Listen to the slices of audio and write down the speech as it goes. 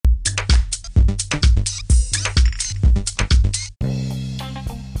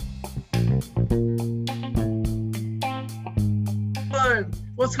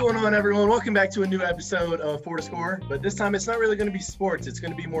What's going on, everyone? Welcome back to a new episode of Four to Score, but this time it's not really going to be sports. It's going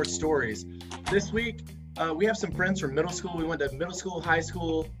to be more stories. This week, we have some friends from middle school. We went to middle school, high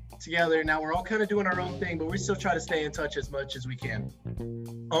school together. Now we're all kind of doing our own thing, but we still try to stay in touch as much as we can.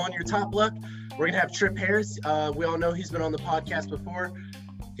 On your top left, we're going to have Trip Harris. We all know he's been on the podcast before.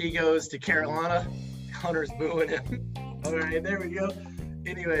 He goes to Carolina. Hunter's booing him. All right, there we go.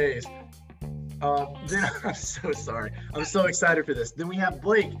 Anyways, then I'm so sorry. I'm so excited for this. Then we have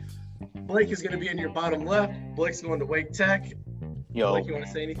Blake. Blake is going to be in your bottom left. Blake's going to Wake Tech. Yo. Blake, you want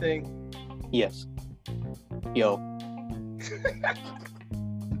to say anything? Yes. Yo.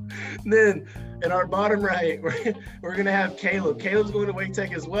 Then in our bottom right, we're going to have Caleb. Caleb's going to Wake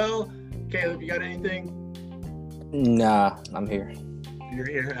Tech as well. Caleb, you got anything? Nah, I'm here. You're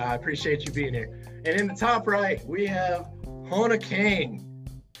here. I appreciate you being here. And in the top right, we have Hunter King.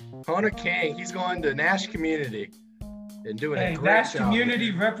 Hunter King, he's going to Nash Community and doing a great Nash job. Community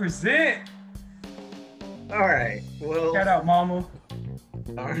represent. All right. Well, Shout out, Mama.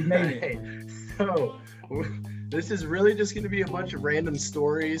 All We made right. So this is really just going to be a bunch of random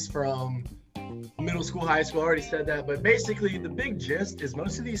stories from middle school, high school. I already said that, but basically the big gist is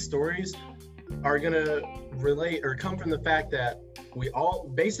most of these stories are going to relate or come from the fact that we all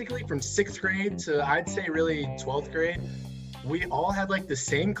basically from 6th grade to I'd say really 12th grade, we all had like the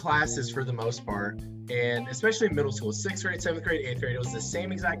same classes for the most part. And especially in middle school, 6th grade, 7th grade, 8th grade, it was the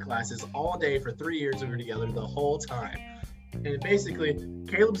same exact classes all day for 3 years. We were together the whole time. And basically,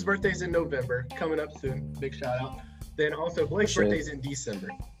 Caleb's birthday's in November, coming up soon. Big shout out. Then also Blake's birthday's in December.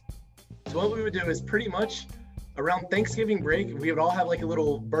 So what we would do is pretty much around Thanksgiving break, we would all have like a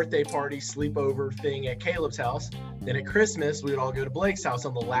little birthday party, sleepover thing at Caleb's house. Then at Christmas, we would all go to Blake's house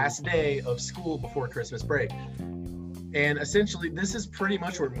on the last day of school before Christmas break. And essentially, this is pretty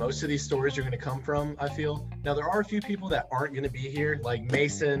much where most of these stories are going to come from, I feel. Now, there are a few people that aren't going to be here, like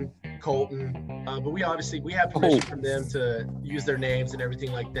Mason, Colton, but we have permission from them to use their names and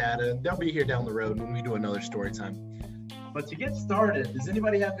everything like that, and they'll be here down the road when we do another story time. But to get started, does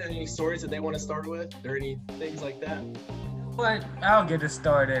anybody have any stories that they want to start with, or any things like that? But I'll get us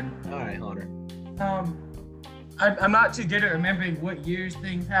started. All right, Hunter. I'm not too good at remembering what years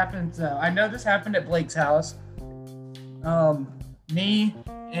things happened. So I know this happened at Blake's house. Me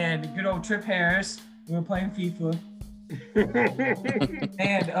and good old Trip Harris, we were playing FIFA.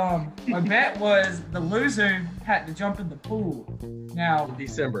 And our bet was the loser had to jump in the pool. Now,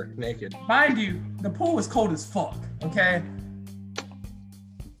 December, naked. mind you, the pool was cold as fuck, okay?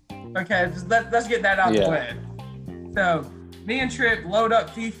 Okay, just let's get that out the way. So, me and Trip load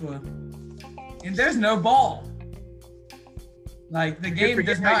up FIFA, and there's no ball. Like, the game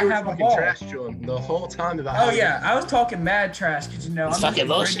does not have a ball. Trash to him the whole time about I was talking mad trash, because, you know, it's I'm fucking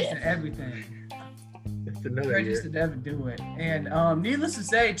the bullshit. greatest at everything. It's another Greatest year. to ever do it. And needless to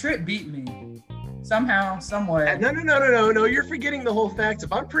say, Trip beat me. Somehow, some way. No, you're forgetting the whole facts.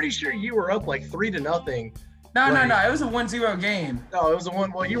 I'm pretty sure you were up like 3-0. No, it was a 1-0 game. No, it was a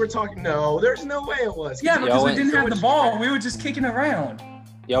 1. Well, you were talking. No, there's no way it was. Yeah, because we didn't have the ball. We were just kicking around.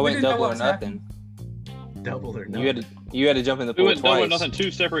 Y'all went double or nothing. Double or nothing. You had to jump in the We pool went double or twice. nothing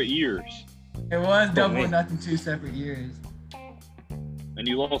 2 separate years, It was double or man. nothing 2 separate years. and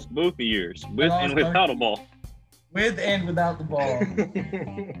you lost both the years with lost and both. without a ball. With and without the ball.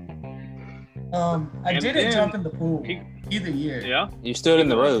 I And didn't then jump in the pool either year. Yeah. You stood in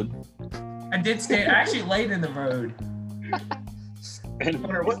the road. I did stay. I actually laid in the road. And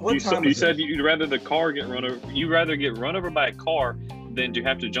Hunter, what you, time you was said it? you'd rather the car get run over. You'd rather get run over by a car than to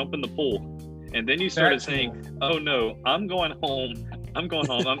have to jump in the pool. And then you started That's saying, "Oh no, I'm going home. I'm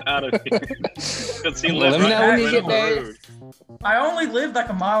out of here." Because he Well, lived let me know when you right get on back. the road. I only lived like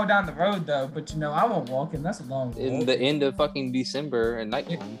a mile down the road though, but you know I won't walk in. That's a long In walk. the end of fucking December at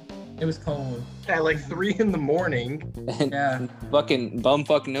nighttime. It was cold. At like 3 in the morning. And Yeah. fucking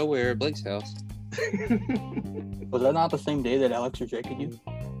bumfuck nowhere at Blake's house. Was that not the same day that Alex rejected you?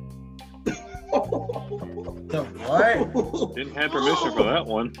 The what? Didn't have permission for that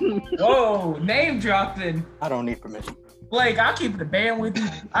one. Whoa, name dropping. I don't need permission. Blake, I'll keep the band with you.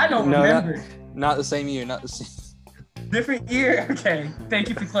 I don't No, remember. Not the same year, not the same. Different year? Okay. Thank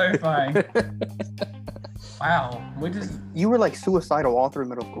you for clarifying. Wow. We just You were like suicidal all through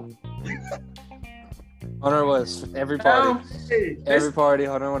middle school. Hunter was every party. Hey, Every party,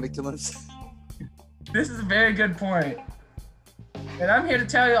 Hunter wanted to kill himself. this is a very good point. And I'm here to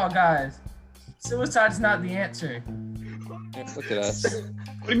tell y'all guys, suicide's not the answer. Look at us.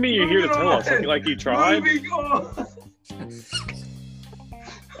 What do you mean you're here to tell us? Like you tried? Moving on.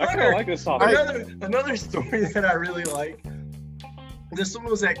 I kind of like this topic. Another story that I really like. This one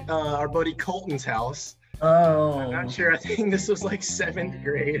was at our buddy Colton's house. Oh. I'm not sure. I think this was like 7th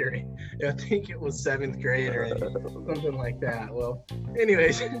grade or I think it was 7th grade or something like that. Well,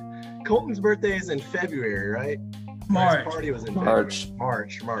 anyways, Colton's birthday is in February, right? March. His party was in March.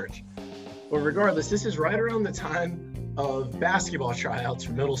 March. Well, regardless, this is right around the time of basketball tryouts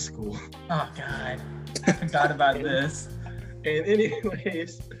for middle school. Oh God, I forgot about this. And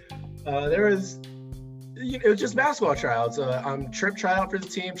anyways, there was, it was just basketball tryouts. Trip tried out for the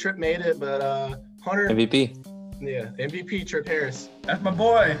team. Trip made it, but Hunter, MVP. yeah, MVP Trip Harris. That's my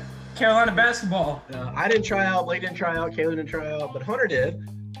boy, Carolina basketball. I didn't try out. Blake didn't try out. Kayla didn't try out, but Hunter did.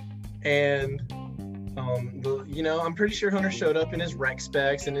 And I'm pretty sure Hunter showed up in his rec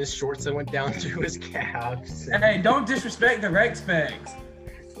specs and his shorts that went down to his calves. Hey, don't disrespect the rec specs.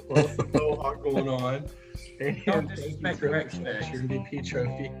 Well, no hot going on. And Don't thank you disrespect for the rec your specs. MVP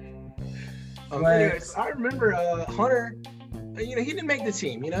trophy. Flex. Anyways, I remember Hunter. He didn't make the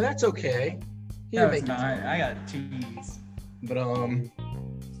team. That's okay. He No, didn't it's make the not. team. I got cheese. But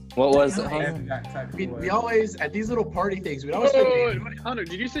What was it, I Hunter? haven't got type of we boy. always at these little party things. We'd Wait, always wait, spend. wait, Hunter,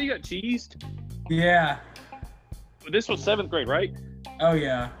 did you say you got cheesed? Yeah. This was 7th grade, right? Oh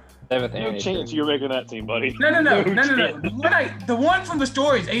yeah. 7th No and chance you're making that team, buddy. No. No The one from the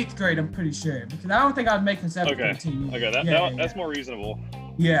story is 8th grade. I'm pretty sure because I don't think I was making 7th Okay. grade team. either. Okay, that's more reasonable.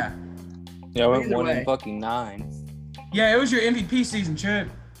 Yeah. Yeah, I went Either 1 way. and fucking 9. Yeah, it was your MVP season, Trip.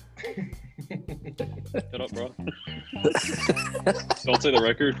 Shut up, bro. Don't say the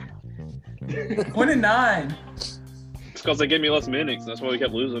record. 1 and 9. It's because they gave me less minutes. That's why we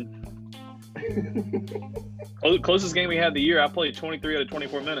kept losing. Closest game we had the year, I played 23 out of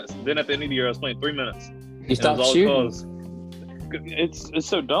 24 minutes. Then at the end of the year, I was playing 3 minutes. You And it stopped was all shooting. because it's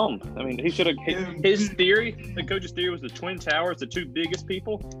so dumb. I mean, he should have. His theory, the coach's theory, was the Twin Towers, the 2 biggest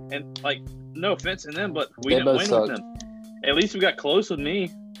people, and no offense in them, but we They didn't both win with sucked. them. At least we got close with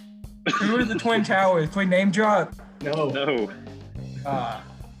me. Who are the Twin Towers? Play name drop. No. No.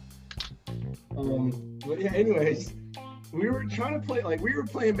 But yeah. Anyways, we were trying to play we were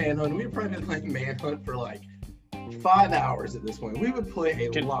playing Manhunt. We were probably been playing Manhunt for 5 hours at this point. We would play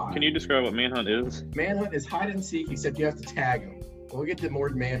a lot. Can you describe what Manhunt is? Manhunt is hide and seek, except you have to tag them. We'll get to more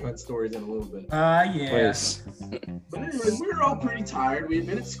Manhunt stories in a little bit. Yeah. Please. But anyways, we were all pretty tired. We had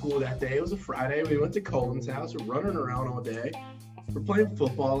been at school that day. It was a Friday. We went to Colton's house. We're running around all day. We're playing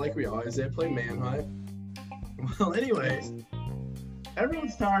football like we always did, playing Manhunt. Well, anyways,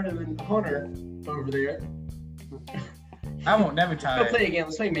 everyone's tired, and then Hunter over there. I won't never Let's go tire. play again.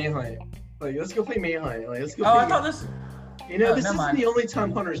 Let's play Manhunt. Let's go play Manhunt. Let's go. Oh, play I thought Manhunt. this. You know, Oh, this never isn't mind. the only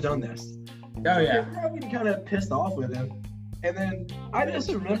time Hunter's done this. Oh yeah. We're all getting kind of pissed off with him. And then I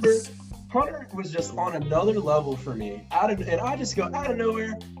just remember Hunter was just on another level for me. And I just go out of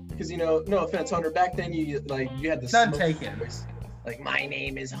nowhere because no offense, Hunter. Back then you had the None smoke taken. voice. My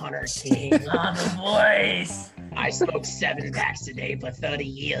name is Hunter King. On the voice. I smoked 7 packs a day for 30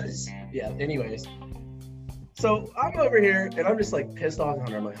 years. Yeah. Anyways. So I'm over here and I'm just pissed off at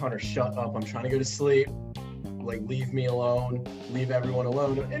Hunter. I'm like, Hunter, shut up. I'm trying to go to sleep. Leave me alone. Leave everyone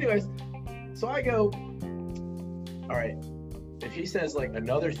alone. Anyways, so I go, all right, if he says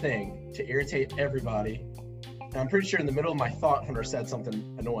another thing to irritate everybody, and I'm pretty sure in the middle of my thought, Hunter said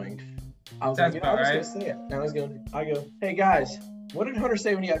something annoying. I was Sounds I'm about just right. gonna say it. And I go, hey guys, what did Hunter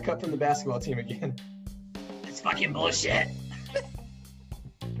say when he got cut from the basketball team again? It's fucking bullshit.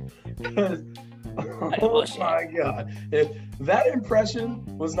 Oh my god! If that impression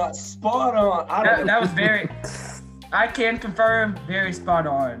was not spot on, I don't know. That was very. I can confirm, very spot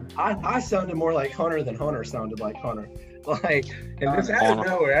on. I sounded more like Hunter than Hunter sounded like Hunter. And just out of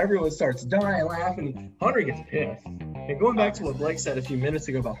nowhere, everyone starts dying laughing. Hunter gets pissed. And going back to what Blake said a few minutes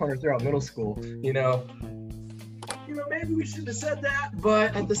ago about Hunter throughout middle school, maybe we shouldn't have said that,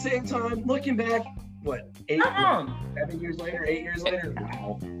 but at the same time, looking back, what, 7 years later, 8 years later,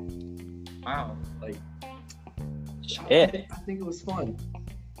 Wow. Shit. I think it was fun.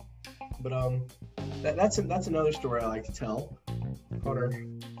 But that's another story I like to tell. Hunter,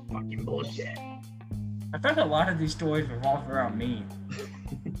 fucking bullshit. I thought a lot of these stories revolve around me.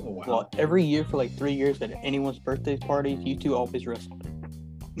 Oh wow. Well, every year for 3 years at anyone's birthday parties, you two always wrestled.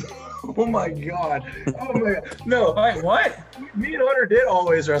 Oh my god. Oh my god. No, Wait, what? me and Hunter did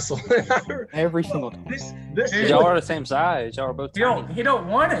always wrestle. Every single time. This Y'all are the same size. Y'all are both tiny. He don't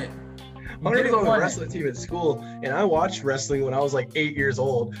want it. He Hunter was didn't on the want it. wrestling team at school, and I watched wrestling when I was 8 years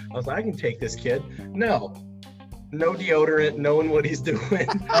old. I was like, I can take this kid. No deodorant, knowing what he's doing.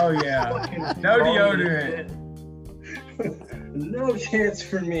 Oh yeah. Fucking No wrong deodorant. shit. No chance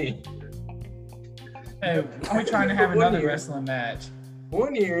for me. Hey, I'm trying to have another wrestling match.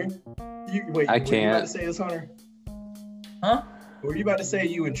 One year, were you about I to can't. say this, Hunter? Huh? Were you about to say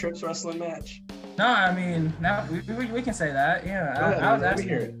you and Tripp's wrestling match? No, I mean, no, we can say that. Yeah, I was asking.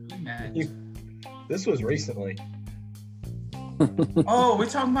 Hear it. Match. This was recently. Oh, we're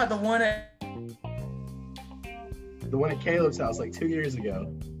talking about the one at. The one at Caleb's house like 2 years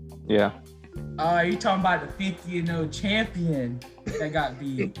ago. Yeah. You talking about the 50-0 champion that got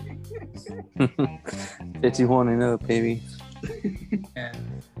beat? 51-0, baby. Yeah,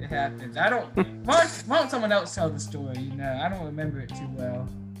 it happens. Why don't someone else tell the story? You know, I don't remember it too well.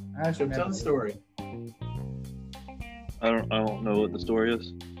 I just So remember tell the story. I don't know what the story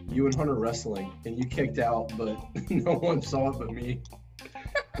is. You and Hunter wrestling, and you kicked out, but no one saw it but me.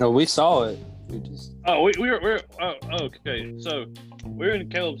 No, we saw it. We just. Oh, we were. Oh, okay. So we were in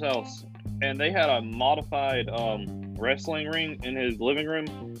Caleb's house, and they had a modified wrestling ring in his living room.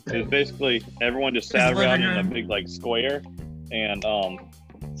 It was basically everyone just sat around in a big like square, and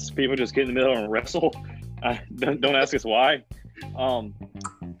people just get in the middle and wrestle. Don't ask us why. But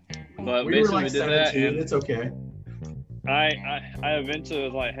We were basically like we did that, 17. and It's okay. I eventually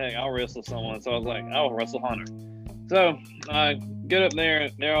was like, hey, I'll wrestle someone. So I was like, I'll wrestle Hunter. So I get up there,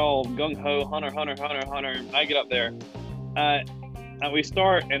 they're all gung ho, Hunter. I get up there, we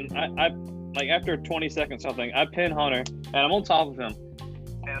start, and I like after 20 seconds something, I pin Hunter, and I'm on top of him,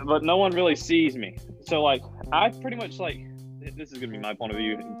 but no one really sees me. So like I pretty much like, this is gonna be my point of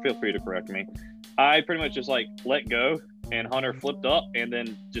view. Feel free to correct me. I pretty much just like let go, and Hunter flipped up, and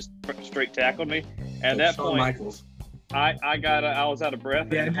then just straight tackled me. At that Shawn point, Michaels. I was out of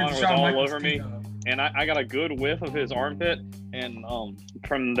breath, and Hunter was all over me. And I got a good whiff of his armpit, and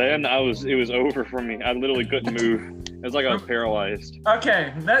from then it was over for me. I literally couldn't move. It was like I was paralyzed.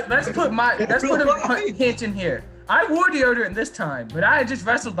 Okay, let's put a hint in here. I wore deodorant this time, but I had just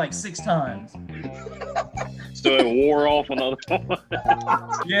wrestled like 6 times. So it wore off another one.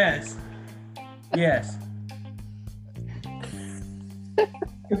 Yes.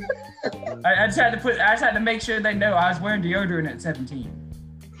 I just had to make sure they know I was wearing deodorant at 17.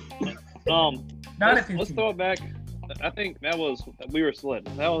 Not at 15. Let's throw it back. I think we were split.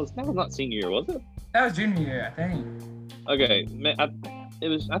 That was not senior year, was it? That was junior year, I think. Okay, I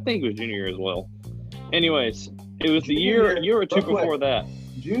think it was junior year as well. Anyways, it was the year or two before that.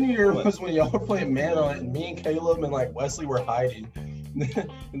 Junior year was when y'all were playing man on it, and me and Caleb and like Wesley were hiding.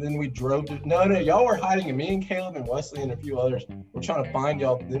 And then we drove to y'all were hiding, and me and Caleb and Wesley and a few others were trying to find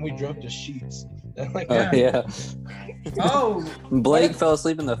y'all. Then we drove to Sheets. Like, Yeah. Oh, Blake fell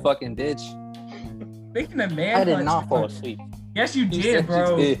asleep in the fucking ditch. speaking of man, I did not fall asleep. Yes, you You did, said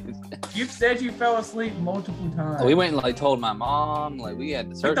bro. you did. You said you fell asleep multiple times. We went and like told my mom. Like we had the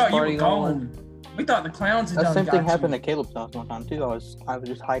We search thought you party were going. gone. We thought the clowns had That done same got thing you. happened at Caleb's house one time too. I was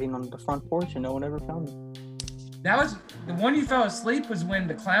just hiding on the front porch and no one ever found me. That was the one you fell asleep was when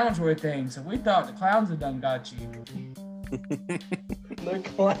the clowns were a thing. So we thought the clowns had done got you. the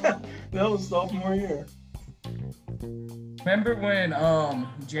class. That was sophomore year. Remember when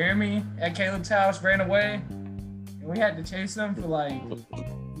Jeremy at Caleb's house ran away and we had to chase him for like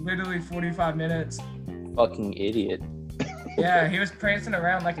literally 45 minutes? Fucking idiot. Yeah, he was prancing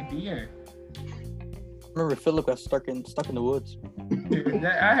around like a deer. Remember Philip got stuck in the woods. Dude,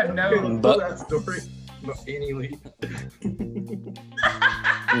 I had no. Tell that story about Annie Lee.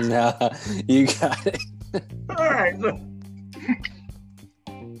 Nah, you got it. All right. So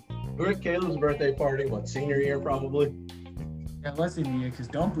we're at Caleb's birthday party. What, senior year probably? Yeah, let's see me because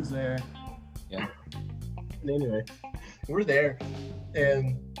Dump was there. Anyway, we're there,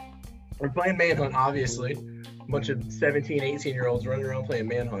 and we're playing Manhunt, obviously. A bunch of 17, 18-year-olds running around playing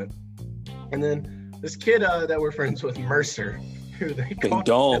Manhunt. And then this kid that we're friends with, Mercer, who they Big called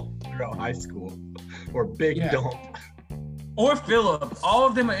Dump. throughout high school, or Big Yeah. Dump. Or Philip. All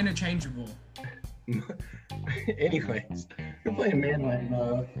of them are interchangeable. Anyways, we're playing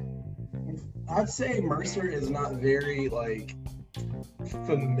Manhunt. I'd say Mercer is not very, like,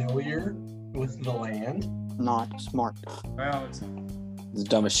 familiar with the land. Not smart. Well, it's It's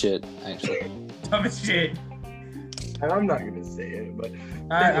dumb as shit, actually. dumb as shit. I'm not going to say it, but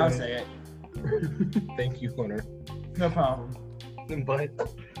I'll say it. thank you, Hunter. No problem. But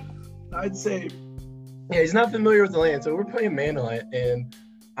I'd say, yeah, he's not familiar with the land. So we're playing Manhunt, and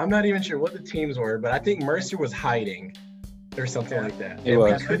I'm not even sure what the teams were, but I think Mercer was hiding or something like that. It And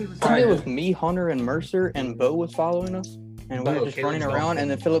we was. couldn't I think it find was him. me, Hunter, and Mercer, and Bo was following us, and we Bo, were just running Caleb's around. dog.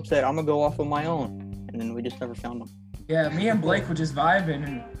 And then Philip said, "I'm gonna go off on my own," and then we just never found him. Yeah, me and Blake were just vibing,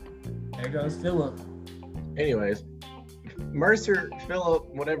 and there goes Philip. Anyways, Mercer, Philip,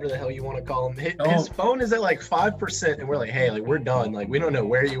 whatever the hell you want to call him, his Oh. phone is at like 5%, and we're like, hey, like, we're done. Like, we don't know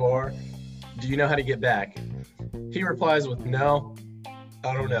where you are. Do you know how to get back? He replies with, no,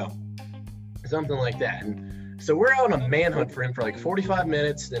 I don't know. Something like that. And So we're out on a manhunt for him for like 45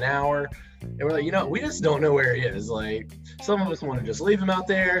 minutes, an hour. And we're like, we just don't know where he is. Like, some of us want to just leave him out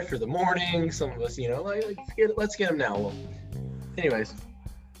there for the morning. Some of us, let's get him now. Well, anyways,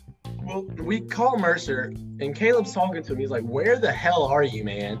 we call Mercer, and Caleb's talking to him. He's like, where the hell are you,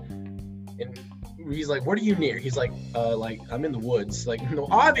 man? And he's like, what are you near? He's like, I'm in the woods. Like, no,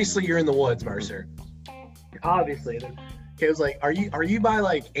 obviously you're in the woods, Mercer. Obviously. Then Caleb's like, are you by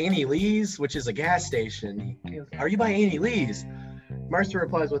like Annie Lee's, which is a gas station? Are you by Annie Lee's? Mercer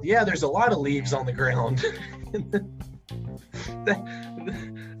replies with, yeah, there's a lot of leaves on the ground.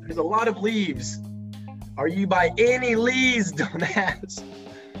 There's a lot of leaves. Are you by Annie Lee's, dumbass?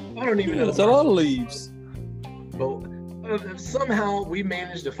 I don't even know. There's a lot of leaves. But somehow we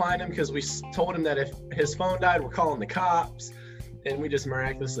managed to find him because we told him that if his phone died, we're calling the cops. And we just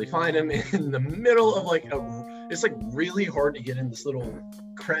miraculously find him in the middle of it's like really hard to get in this little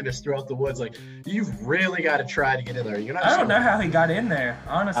crevice throughout the woods. Like, you've really got to try to get in there. I don't know how he got in there.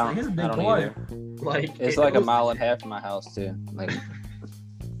 Honestly, he's a big boy. Like, it's like a mile and a half from my house too. Like,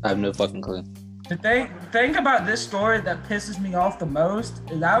 I have no fucking clue. The thing about this story that pisses me off the most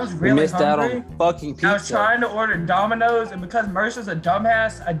is I was really missed hungry. out on fucking pizza. I was trying to order Domino's, and because Mercer's a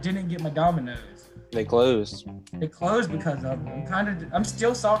dumbass, I didn't get my Domino's. They closed. They closed because of them. I'm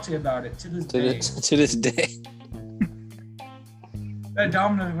still salty about it to this day. To this day. That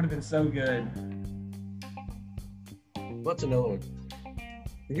Domino's would have been so good. What's another one?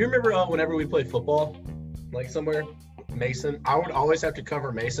 You remember whenever we played football, like somewhere, Mason? I would always have to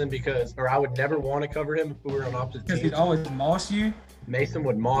cover Mason or I would never want to cover him if we were on opposite teams. Because he'd always moss you? Mason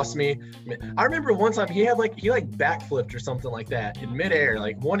would moss me. I remember one time he backflipped or something like that in midair,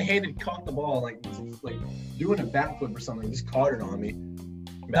 like one-handed caught the ball, like doing a backflip or something, just caught it on me.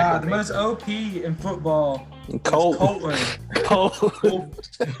 The most OP in football. Colton.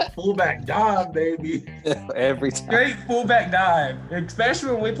 Fullback dive, baby. Every time. Straight fullback dive.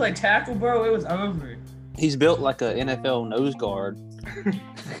 Especially when we played tackle, bro, it was over. He's built like a NFL nose guard.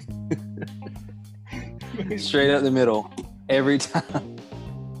 Straight up the middle. Every time.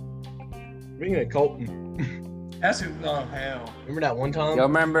 Speaking of Colton. Oh, hell. Remember that one time? Y'all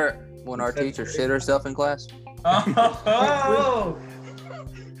remember when our teacher shit herself in class? Oh!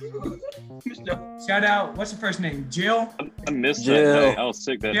 Shout out. What's your first name? Jill? I missed Jill. that day. I was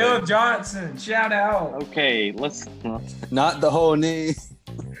sick that Jill day. Johnson. Shout out. Okay, let's... Not the whole knee.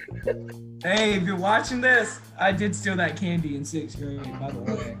 Hey, if you're watching this, I did steal that candy in 6th grade, by the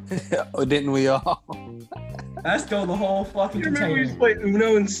way. Oh, didn't we all? I stole the whole fucking You remember we container. used to play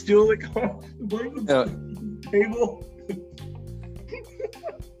Uno and steal the table?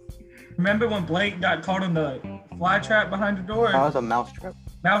 Remember when Blake got caught on the fly trap behind the door? That was a mouse trap.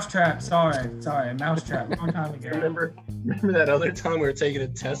 Mousetrap, sorry, a mousetrap. Long time ago. Remember that other time we were taking a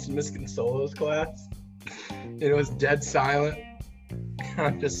test in Miss Consolo's class? And it was dead silent.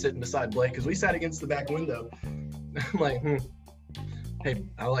 I'm just sitting beside Blake because we sat against the back window. I'm like, Hey,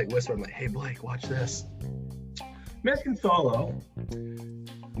 I whisper. I'm like, hey, Blake, watch this. Miss Consolo.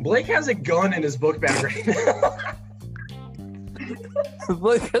 Blake has a gun in his book bag right now.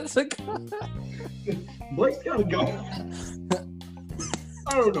 Look, that's a gun. Blake's got a gun.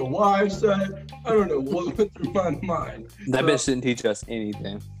 I don't know why I said it. I don't know what went through my mind. That bitch didn't teach us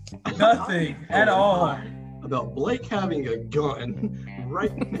anything. Nothing at all. About Blake having a gun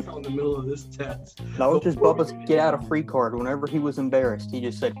right now in the middle of this test. That was just Bubba's get out of free card. Whenever he was embarrassed, he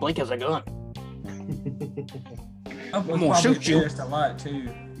just said, Blake has a gun. I'm gonna shoot you. A lot too.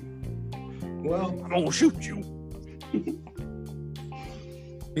 Well, I'm gonna shoot you.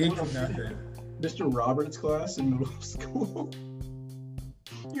 Big for nothing. Mr. Roberts' class in middle school.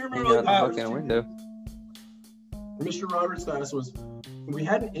 You He remember got the fucking window. Mr. Roberts' class we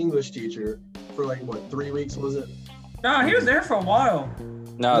had an English teacher for 3 weeks, was it? No, he was there for a while.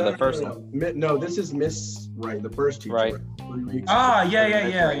 No, the first one. No, this is Miss Wright, the first teacher. Right. 3 weeks. Ah,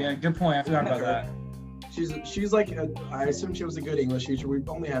 yeah. Good point. I forgot about that. She's I assume she was a good English teacher. We've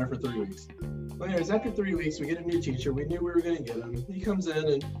only had her for 3 weeks. Well, anyways, after 3 weeks, we get a new teacher. We knew we were going to get him. He comes in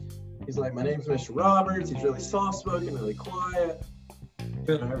and he's like, my name's Mr. Roberts. He's really soft-spoken, really quiet,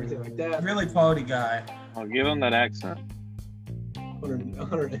 everything like that. Really quality guy. I'll give him that accent.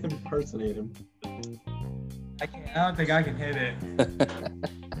 Hunter impersonate him. I don't think I can hit it.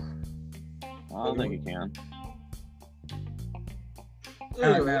 I don't think you can.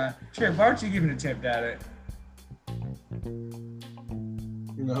 Anyway, Trip, why aren't you giving a tip at it?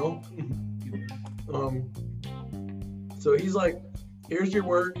 no. So he's like, here's your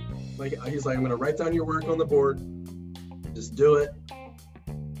work. He's like, I'm gonna write down your work on the board. Just do it.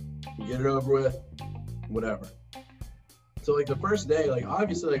 Get it over with. Whatever. So like the first day, like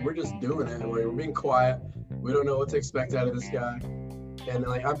obviously like we're just doing it and like, we're being quiet. We don't know what to expect out of this guy. And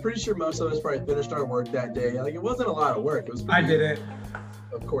like I'm pretty sure most of us probably finished our work that day. Like it wasn't a lot of work. It was I did it.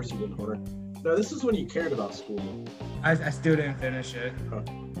 Of course you didn't, Hunter. No, this is when you cared about school. I still didn't finish it.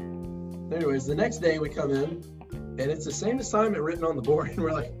 Anyways, the next day we come in and it's the same assignment written on the board and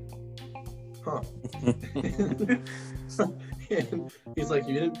we're like, huh. And he's like,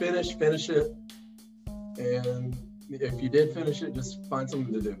 you didn't finish it. And if you did finish it, just find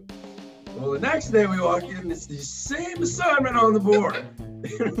something to do. Well, the next day we walk in, it's the same assignment on the board.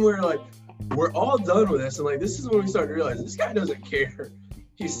 And we're like, we're all done with this. And like, this is when we started to realize this guy doesn't care.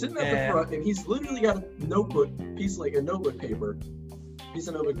 He's sitting at the front and he's literally got a notebook, piece of notebook paper. He's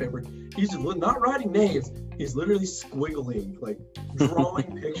just not writing names. He's literally squiggling, like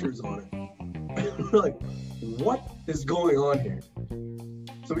drawing pictures on it. We're like, what is going on here?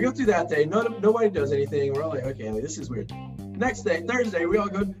 So we go through that day. Nobody does anything. We're all like, okay, like, this is weird. Next day, Thursday, we all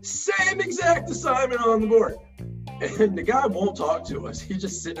go, same exact assignment on the board. And the guy won't talk to us. He's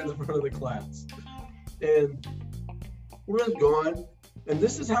just sitting in the front of the class. And we're just going. And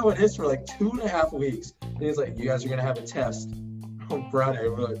this is how it is for like 2.5 weeks. And he's like, you guys are going to have a test on Friday.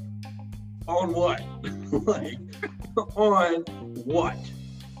 We're like, on what? Like, on what?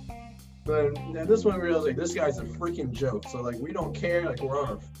 But at this point, we realized like this guy's a freaking joke. So like we don't care. Like we're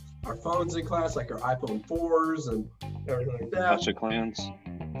on our phones in class, like our iPhone 4s and everything like that. Clash of Clans.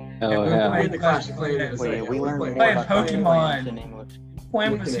 Oh We're yeah. in the Clash of Clans. Wait, we learned more Playing about Pokemon. in English.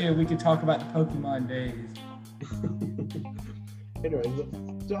 When was here, we could talk about the Pokemon days. Anyway,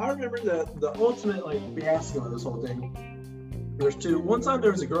 so I remember the ultimate like fiasco of this whole thing. There's two. One time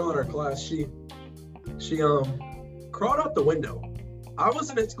there was a girl in our class. She crawled out the window. I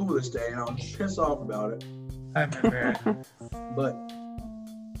wasn't at school this day, and I was pissed off about it. I remember it. But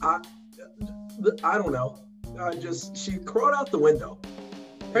I don't know. She crawled out the window.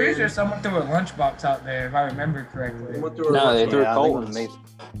 Pretty sure someone threw a lunchbox out there, if I remember correctly. Went through her No, they lunchbox. threw Yeah, I think it Colton's.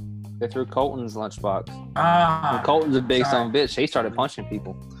 was- They threw Colton's lunchbox. Ah, And Colton's a big sorry. son of a bitch. He started punching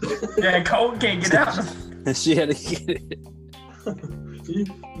people. Yeah, Colton can't get out. And she had to get it.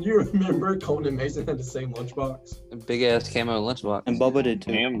 You remember Colton and Mason had the same lunchbox? A big ass camo lunchbox. And Bubba did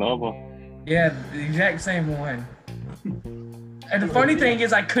too. And Bubba. Yeah, the exact same one. And the funny thing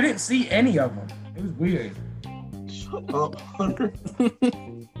is, I couldn't see any of them. It was weird. Shut up, Hunter.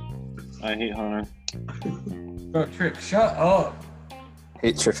 I hate Hunter. Bro, Trick, shut up.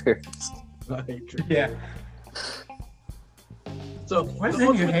 Hate your parents. I hate you. Yeah. So What's the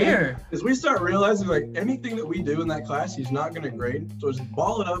in your ultimate thing hair? is we start realizing like anything that we do in that class, he's not going to grade. So just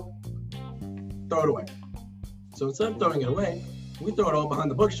ball it up, throw it away. So instead of throwing it away, we throw it all behind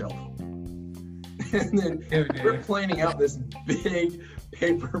the bookshelf. And then we're planning out this big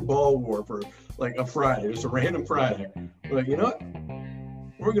paper ball war for like a Friday, just a random Friday. We're like, you know what?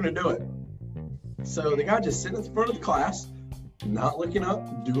 We're going to do it. So the guy just sitting in the front of the class, not looking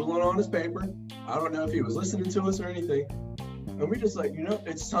up, doodling on his paper. I don't know if he was listening to us or anything. And we just like, you know,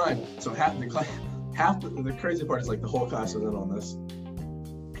 it's time. So the crazy part is like the whole class was in on this.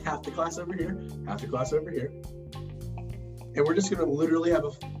 Half the class over here, half the class over here. And we're just gonna literally have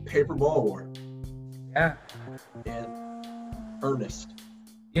a paper ball war. Yeah. And Ernest.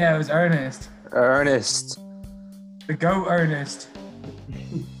 Yeah, it was Ernest. Ernest. The GOAT Ernest.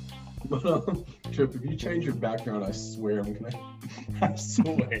 But Trip, if you change your background, I swear I'm gonna I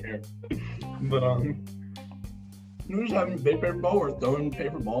swear. But we're just having a big paper ball, we're throwing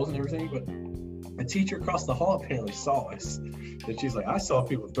paper balls and everything, but a teacher across the hall apparently saw us. And she's like, I saw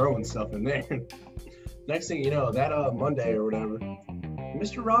people throwing stuff in there. Next thing you know, that Monday or whatever,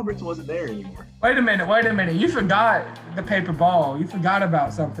 Mr. Roberts wasn't there anymore. Wait a minute. You forgot the paper ball. You forgot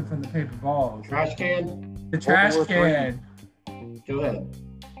about something from the paper balls. Trash can? The trash World War III. can. Go ahead.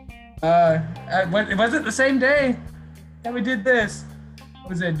 Was it the same day that we did this? Or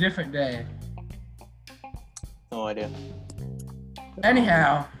was it a different day? No idea.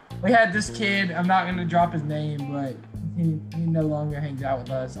 Anyhow, we had this kid. I'm not gonna drop his name, but he no longer hangs out with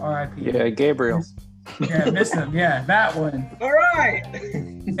us. R.I.P. Yeah, Gabriel. Yeah, miss him. Yeah, that one. All right.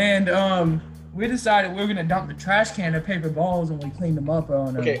 And we decided we were gonna dump the trash can of paper balls, and we cleaned them up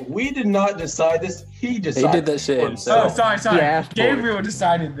on. Okay, we did not decide this. He He decided. did that shit Oh, himself. sorry. He asked for it. Gabriel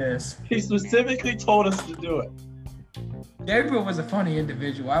decided this. He specifically told us to do it. Gabriel was a funny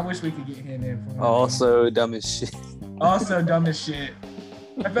individual. I wish we could get him in for him. Also dumb as shit. Also dumb as shit.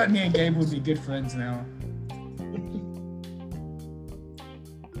 I bet me and Gabe would be good friends now.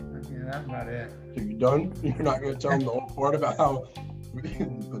 Yeah, that's about it. Are you done? You're not going to tell him the whole part about how we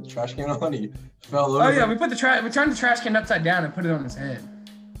put the trash can on, he fell over. Oh yeah, we turned the trash can upside down and put it on his head.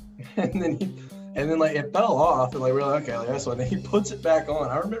 And then And then like it fell off, and like we're like, okay, like, that's one. And he puts it back on.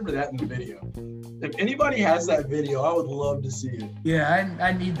 I remember that in the video. If anybody has that video, I would love to see it. Yeah,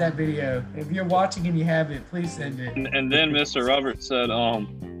 I need that video. If you're watching and you have it, please send it. And then Mr. Roberts said,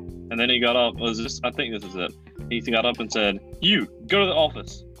 and then he got up. I think this is it. He got up and said, "You go to the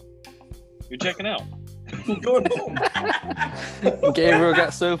office. You're checking out." Going home. Gabriel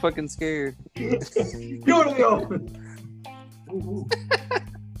got so fucking scared. Go to the office.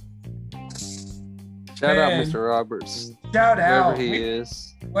 Shout out, Man. Mr. Roberts. Shout Wherever out. he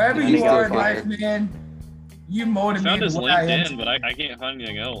is. Wherever And you he's are in still life, fired. man, you I found motivated his what I am. LinkedIn, but I can't find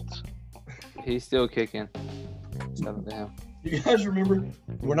anything else. He's still kicking. Shout out to him. You guys remember?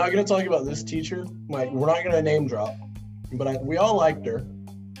 We're not gonna talk about this teacher. Like, we're not gonna name drop, but we all liked her.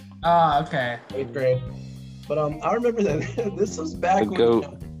 Ah, okay. 8th grade. But I remember that this was back The when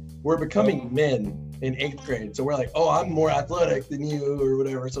goat. we're becoming men in 8th grade. So we're like, oh, I'm more athletic than you or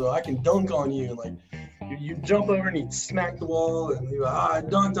whatever, so I can dunk on you. And like, you jump over and you smack the wall and you're like, I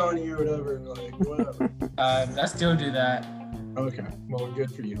dunked on you or whatever. And like, whatever. I still do that. Okay, well, good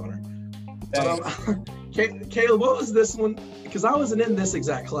for you, Hunter. Thanks. Caleb, what was this one? Because I wasn't in this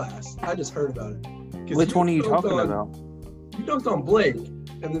exact class. I just heard about it. 'Cause Which one are you dunked talking on- about? You dunked on Blake,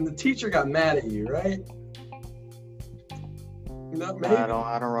 and then the teacher got mad at you, right? No, maybe. I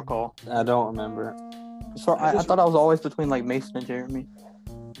don't recall. I don't remember. So I thought I was always between like Mason and Jeremy.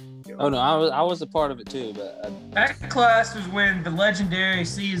 Oh no, I was a part of it too, but That class was when the legendary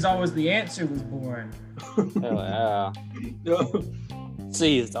C is always the answer was born. yeah. No.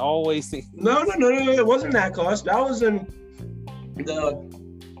 See, it's always the No, it wasn't that class. That was in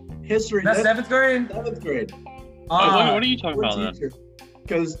the history. That's 7th grade? 7th grade. Ah, What are you talking about then?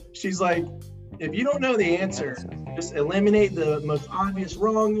 Because she's like, if you don't know the answer, just eliminate the most obvious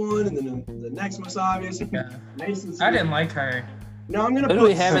wrong one, and then the next most obvious. yeah. Mason's. I didn't like her. No, I'm gonna Who do put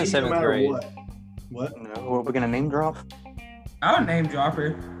we have in C no 7th matter grade? What? What? No, are we gonna name drop? I would name drop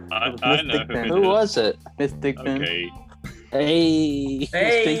her. I Miss know Big Ben. Who was it? Miss Big Ben. Okay. Hey,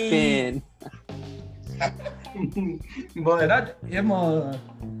 Hey. Big Ben. But And Emma.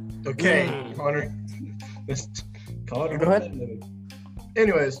 okay, Hunter. Let's call it. Go ahead.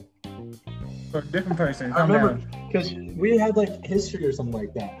 Anyways, For a different person. I Calm remember down. because we had like history or something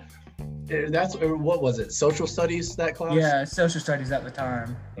like that. That's what was it? Social studies, that class? Yeah, social studies at the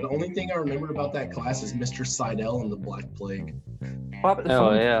time. The only thing I remember about that class is Mr. Seidel and the Black Plague.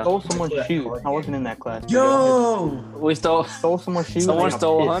 Someone yeah. stole someone's That shoe. card I wasn't in that class. Yo! We stole. Stole someone's shoe. Someone and I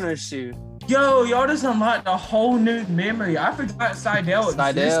stole got Hunter's shoe. Yo, y'all just unlocked a whole new memory. I forgot Seidel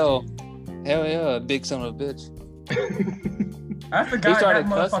Seidel. Hell yeah, big son of a bitch. existed. I forgot started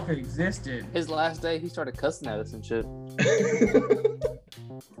that cussing. motherfucker existed. His last day, he started cussing at us and shit.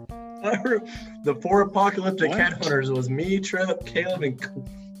 The 4 apocalyptic What? headhunters was me, Trip, Caleb,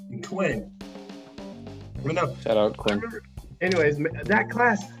 and Quinn. But no, Shout out I Quinn. remember. Anyways, that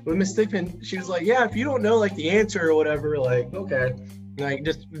class with Miss Stickman, she was like, "Yeah, if you don't know like the answer or whatever, like okay, like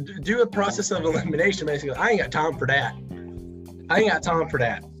just do a process of elimination." Basically, I ain't got time for that. I ain't got time for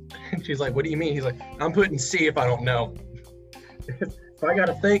that. And she's like, "What do you mean?" He's like, "I'm putting C if I don't know. If I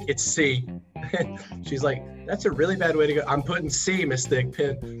gotta think, it's C." She's like, "That's a really bad way to go. I'm putting C, Miss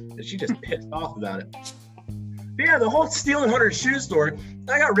Stickpin." And she just pissed off about it. But yeah, the whole stealing Hunter's shoe story,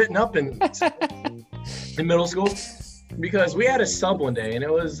 I got written up in middle school because we had a sub one day and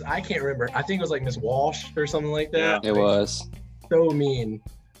it was, I can't remember. I think it was like Miss Walsh or something like that. It was. So mean.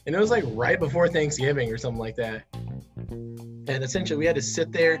 And it was like right before Thanksgiving or something like that. And essentially we had to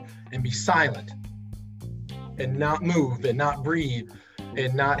sit there and be silent and not move and not breathe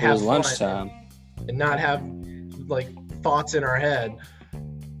and not It have was fun lunchtime. and not have like thoughts in our head.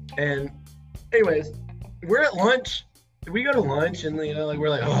 And anyways, we're at lunch. We go to lunch and like we're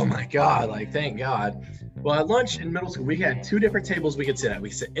like, oh my God, like thank God. Well, at lunch in middle school, we had 2 different tables we could sit at. We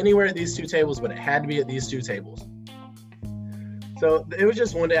could sit anywhere at these 2 tables, but it had to be at these 2 tables. So it was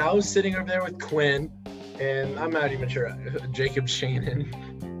just one day I was sitting over there with Quinn, and I'm not even sure, Jacob Shannon.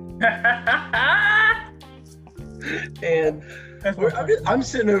 And I'm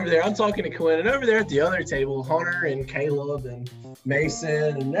sitting over there, I'm talking to Quinn, and over there at the other table, Hunter and Caleb and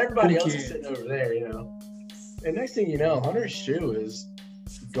Mason and everybody else is sitting over there, And next thing you know, Hunter's shoe is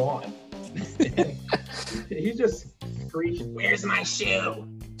gone. And he's just screeching, "Where's my shoe?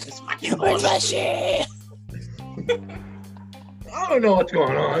 It's fucking Where's my shit? I don't know what's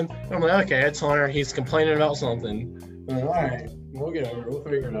going on." I'm like, okay, it's Hunter. He's complaining about something. I'm like, all right, we'll get over it. We'll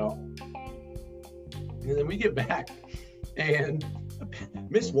figure it out. And then we get back, and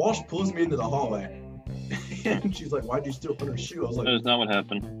Miss Walsh pulls me into the hallway. And she's like, "Why'd you steal Hunter's shoe?" I was That like, is not what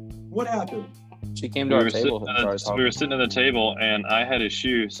happened. "What happened?" She came to our table and started talking. We were sitting at the table, and I had a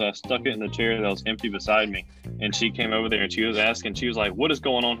shoe, so I stuck it in the chair that was empty beside me. And she came over there, and she was asking, she was like, "What is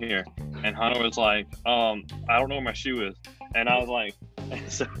going on here?" And Hunter was like, "I don't know where my shoe is." And I was like,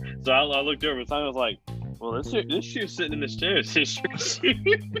 so I looked over, and Simon was like, "Well, this shoe's sitting in this chair. It's his shoe."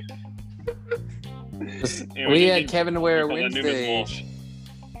 We had Kevin wear Wednesdays.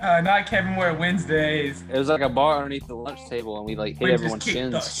 Not Kevin wear Wednesdays. It was like a bar underneath the lunch table, and we like hit everyone's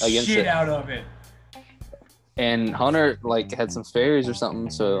shins against shit it. out of it. And Hunter like had some fairies or something,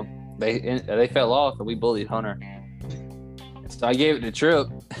 so they fell off, and we bullied Hunter. So I gave it to Trip.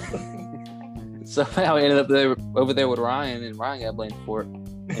 Somehow I ended up over there with Ryan, and Ryan got blamed for it.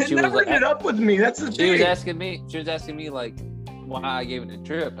 And she never ended up with me. That's the thing. She was asking me like why I gave it to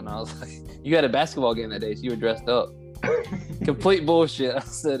Trip, and I was like, "You had a basketball game that day, so you were dressed up." Complete bullshit. I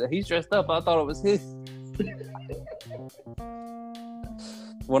said, "He's dressed up. I thought it was his."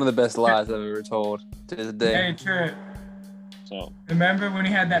 One of the best lies I've ever told to this day. Hey, Trip. So remember when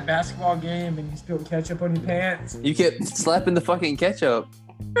you had that basketball game and you spilled ketchup on your pants? You kept slapping the fucking ketchup.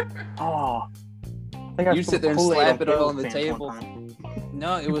 Oh. You sit there and slap it on the table.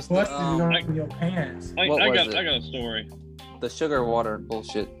 No, it was busted it on your pants. I got a story. The sugar water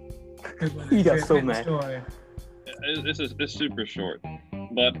bullshit. You got so mad. It's super short.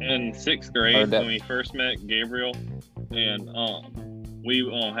 But in 6th grade, when we first met Gabriel, and we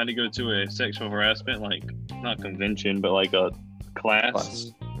had to go to a sexual harassment, like not convention, but like a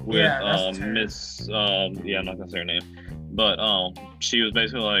class with Miss. I'm not gonna say her name, but she was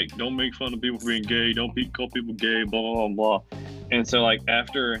basically like, "Don't make fun of people for being gay. Don't call people gay." Blah blah blah blah. And so like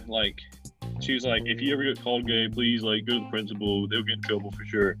after like. She was like, "If you ever get called gay, please like go to the principal. They'll get in trouble for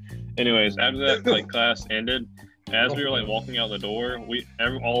sure." Anyways, after that like class ended, as we were like walking out the door,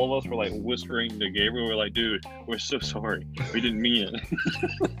 all of us were like whispering to Gabriel. We're like, "Dude, we're so sorry. We didn't mean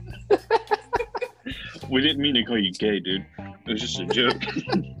it. We didn't mean to call you gay, dude. It was just a joke."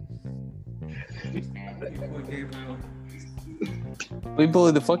 We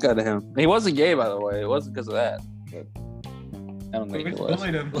bullied the fuck out of him. He wasn't gay, by the way. It wasn't because of that. But I don't think it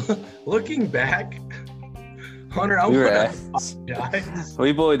was. Looking back, Hunter,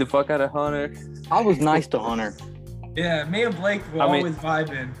 we bullied the fuck out of Hunter. I was nice to Hunter. Yeah, me and Blake were always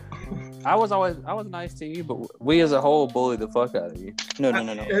vibing. I was nice to you, but we as a whole bullied the fuck out of you. No.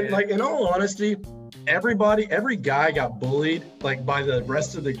 Like in all honesty, every guy got bullied like by the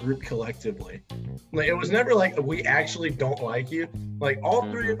rest of the group collectively. Like it was never like we actually don't like you. Like all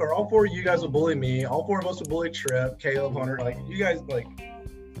three or all four of you guys would bully me. All four of us would bully Trip, Caleb, Hunter. Like you guys like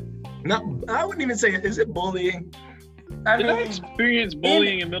not. I wouldn't even say it. Is it bullying? Did I experience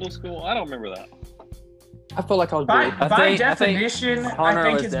bullying in middle school? I don't remember that. I feel like I was bullied. By definition, I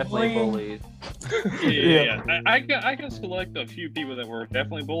think it's definitely bullying. Bullied. Yeah. I can select a few people that were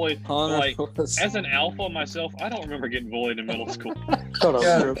definitely bullied. Like as an alpha myself, I don't remember getting bullied in middle school. Shut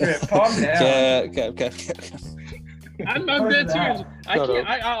up. Calm down. Okay. I'm dead serious.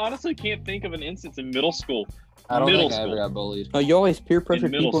 I honestly can't think of an instance in middle school. I don't think I ever got bullied. No, you always peer pressure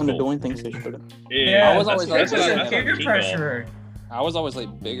people into doing things they shouldn't. Yeah, I was always like peer pressure. I was always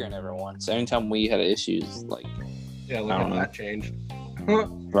like bigger than everyone. So anytime we had issues, like look at that change.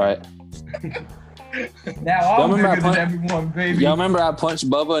 Right. Now I'm bigger than everyone, baby. Y'all remember I punched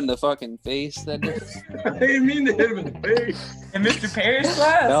Bubba in the fucking face that day? I didn't mean to hit him in the face. In Mr. Perry's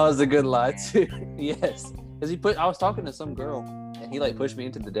class? That was a good lie too. Yes. Because I was talking to some girl and he like pushed me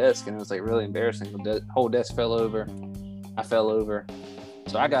into the desk and it was like really embarrassing. The whole desk fell over. I fell over.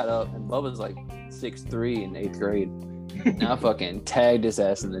 So I got up and Bubba's like 6'3" in 8th grade. And I fucking tagged his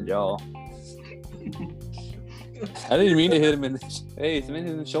ass in the jaw. I didn't mean to hit him in the face. I meant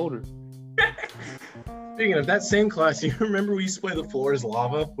in the shoulder. Speaking of that same class, you remember we used to play the floor is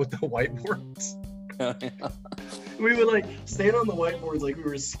lava with the whiteboards? Oh, yeah. We would like stand on the whiteboards like we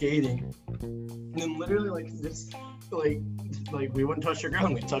were skating. And then literally like this like we wouldn't touch the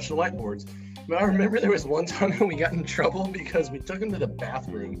ground, we touched the whiteboards. But I remember there was one time when we got in trouble because we took him to the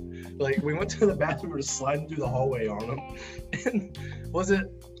bathroom. Like we went to the bathroom, we were sliding through the hallway on him. And was that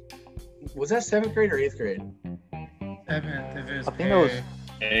 7th grade or 8th grade? 7th. I think it was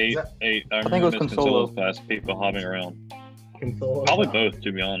 8. I think it was Consolo's class, people hopping around. Consolo. Probably both,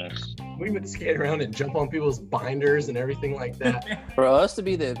 to be honest. We would skate around and jump on people's binders and everything like that. For us to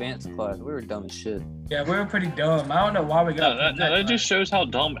be the advanced class, we were dumb as shit. Yeah, we were pretty dumb. I don't know why we got that just shows how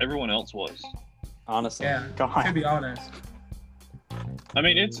dumb everyone else was. Honestly. Yeah, God. to be honest. I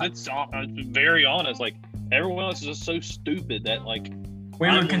mean, it's very honest. Like, everyone else is just so stupid that, like...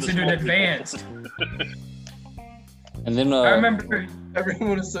 We were considered advanced. And then I remember...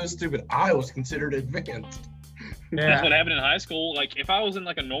 Everyone is so stupid. I was considered advanced. Yeah. That's what happened in high school. Like, if I was in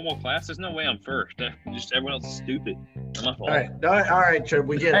like a normal class, there's no way I'm first. Just everyone else is stupid. Not my fault. All right, Trip,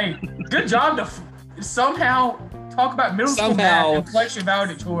 we get it. Hey, good job to somehow talk about middle school math and flex your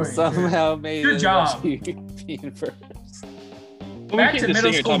valedictorian. Somehow made Good it job. being first. Well, Back we to can't just middle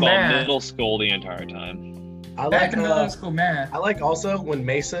sit here school and talk math. about middle school the entire time. I Back like to middle school math. I like also when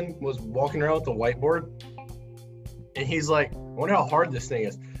Mason was walking around with the whiteboard, and he's like, "I wonder how hard this thing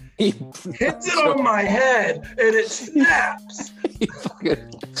is." He Hits it on my head, and it snaps He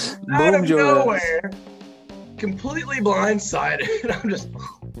fucking out of boomed your ass. nowhere, completely blindsided. And I'm just,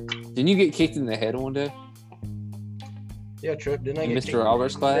 Didn't you get kicked in the head one day? yeah, Trip. Didn't I In get Mr. kicked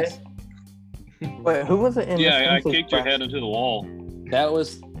Roberts' in class? the head? Wait, who was it in Yeah, I Miss Hensley's kicked your class? head into the wall. That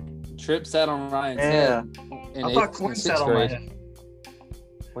was Trip sat on Ryan's Yeah. head. In I thought eighth- Clint in sat sixth on my grade. head.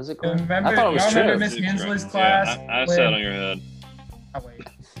 Was it Clint? Remember, I thought it was y'all remember Trip. Miss Hensley's Yeah, class? I when- sat on your head. Oh, wait.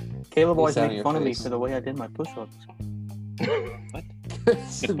 Caleb always sat on made your fun of me face. for the way I did my push-ups.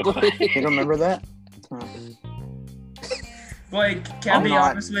 Blake. You don't remember that? Blake, can I I'm be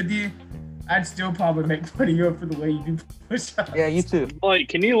not. honest with you? I'd still probably make fun of you for the way you do push-ups. Yeah, you too. Like,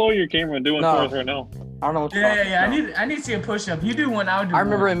 can you lower your camera and do one No. for us right now? I don't know what you're Yeah. talking about. I need to see a push-up. You do one, I'll do I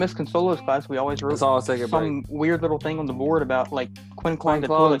remember one. in Miss Consolo's class, we always wrote That's all I'll take a break. some weird little thing on the board about like Quinn clogged the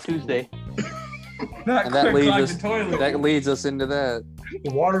clogged. toilet Tuesday. Not And that quick leads clog us. the toilet. That leads us into that.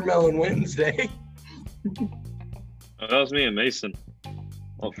 Watermelon Wednesday. That was me and Mason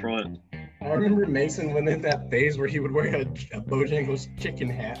up front. I remember Mason went in that phase where he would wear a Bojangles chicken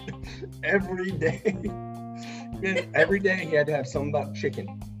hat every day. And every day he had to have something about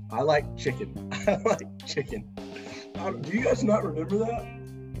chicken. I like chicken. I like chicken. Do you guys not remember that?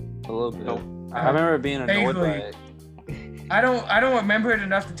 A little bit. Nope. I remember being annoyed by Vaguely. it. I don't remember it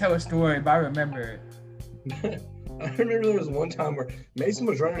enough to tell a story, but I remember it. I remember there was one time where Mason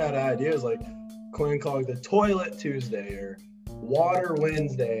was running out of ideas, like Quinn called the toilet Tuesday or water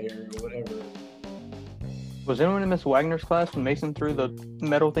Wednesday or whatever. Was anyone in Miss Wagner's class when Mason threw the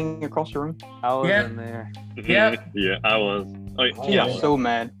metal thing across the room? I was Yeah. in there. Yep. Yeah, I was. Oh, She Yeah. was so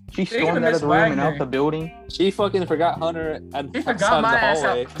mad. She Speaking stormed of out of Miss the room and Wagner. out the building. She fucking forgot Hunter at She outside forgot of my the ass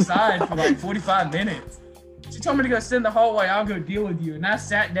hallway. outside for like 45 minutes. She told me to go sit in the hallway. I'll go deal with you. And I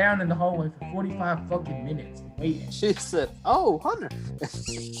sat down in the hallway for 45 fucking minutes waiting. She said, "Oh, Hunter,"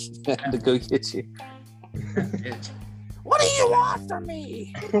 I had to go get you. Bitch. What do you want from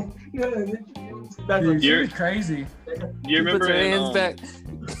me? Dude, she was crazy. You She remember puts her in, hands back.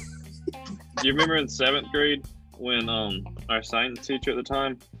 you remember in 7th grade when our science teacher at the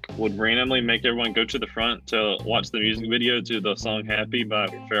time would randomly make everyone go to the front to watch the music video to the song "Happy" by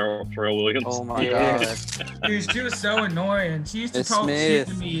Pharrell Williams? Oh my Yeah. god. Dude, she was so annoying. She used to Miss talk shit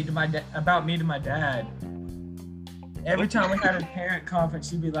to Smith. me about me to my dad. Every time we had a parent conference,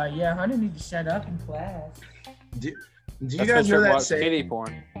 she'd be like, "Yeah, Hunter need to shut up in class." Do you That's guys know that watch saying? kitty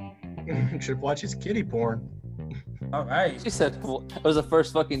porn. Should watch his kitty porn. All right. She said well, it was the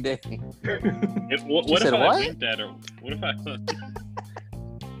first fucking day. What She if said I what? winked at her? What if I?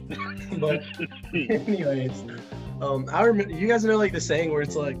 But anyways, I remember. You guys know like the saying where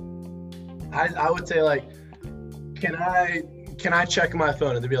it's like, I would say like, can I check my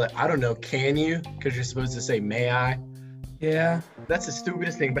phone? And they'd be like, I don't know, can you? Because you're supposed to say, may I? Yeah. That's the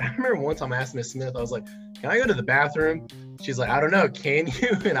stupidest thing. But I remember one time I asked Miss Smith, I was like, can I go to the bathroom? She's like, I don't know, can you?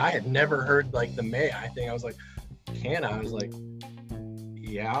 And I had never heard like the may I thing. I was like, can I? I was like,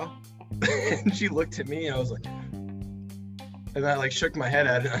 yeah. And she looked at me and I was like, and I like shook my head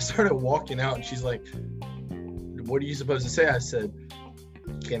at it and I started walking out and she's like, what are you supposed to say? I said,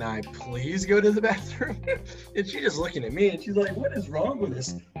 can I please go to the bathroom? And she's just looking at me and she's like, what is wrong with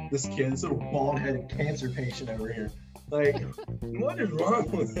this kid, this little bald-headed cancer patient over here? Like, what is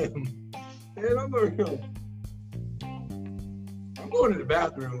wrong with him? And I'm going to the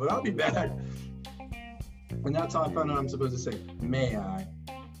bathroom, but I'll be back. And that's how I found out I'm supposed to say, may I?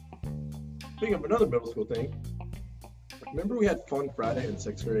 Speaking of another middle school thing, remember we had Fun Friday in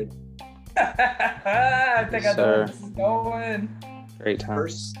 6th grade? I think I know where Sir. this is going. Great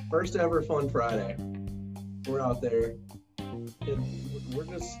times. First ever Fun Friday. We're out there, and we're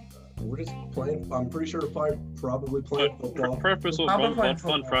just playing. I'm pretty sure we're probably playing football. Preface what Probably Fun, playing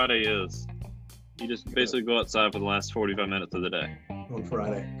Fun football. Friday is. You just basically go outside for the last 45 minutes of the day. On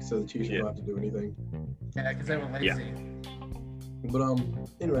Friday, so the teachers don't have to do anything. Yeah, because they were lazy. Yeah. But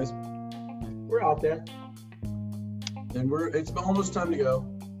anyways, we're out there, and it's almost time to go,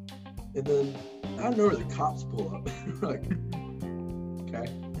 and then I don't know where the cops pull up. We're like, okay,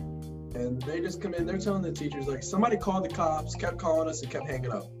 and they just come in. They're telling the teachers like somebody called the cops, kept calling us, and kept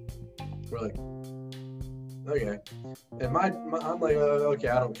hanging up. We're like, Okay. And I'm like, okay,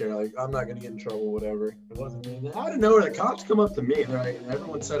 I don't care. Like, I'm not gonna get in trouble, whatever. It wasn't me. And out of nowhere, the cops come up to me, right? And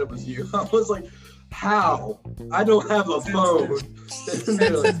everyone said it was you. I was like, how? I don't have a phone.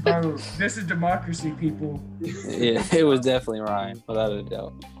 This is democracy, people. Yeah, it was definitely Ryan, without a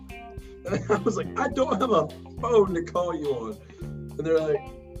doubt. I was like, I don't have a phone to call you on. And they're like,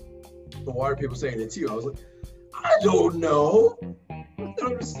 well, why are people saying it's you? I was like, I don't know. And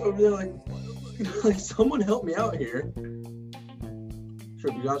I'm just over there like someone help me out here.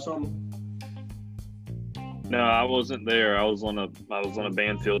 Trip, you got something? No, I wasn't there. I was on a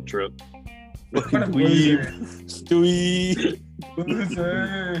band field trip. What a loser.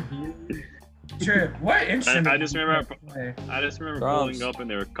 Loser. Trip, what instrument? I just remember Drums. pulling up and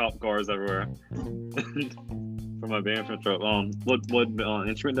there were cop cars everywhere. For my band field trip. What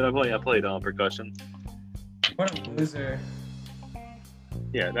instrument did I play? I played percussion. What a loser.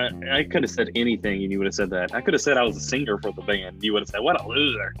 Yeah, I could have said anything and you would have said that. I could have said I was a singer for the band. You would have said, what a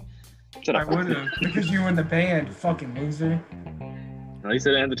loser. I would have, because you were in the band, fucking loser. He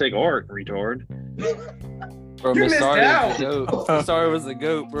said I had to take art, retard. Bro, You Miss missed Sari out. was the goat. Miss Sari was the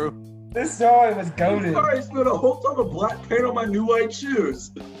goat, bro. This song was goated. I spilled a whole tub of black paint on my new white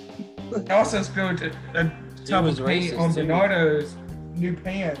shoes. I also spilled a tub was of paint racist, on too. Bernardo's new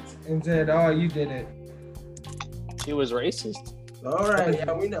pants and said, oh, you did it. She was racist. All right,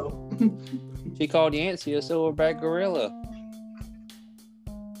 yeah, we know. She called Yancey a silverback gorilla.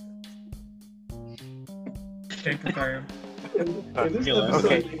 Can't confirm. If this Yeah, episode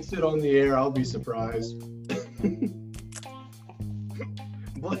okay. makes it on the air, I'll be surprised.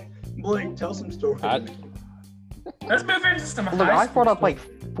 Blake, tell some stories. Let's move into some Look, high I school brought up stuff.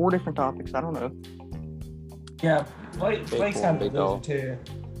 like 4 different topics. I don't know. Yeah, Blake's Big kind of big a dog. loser,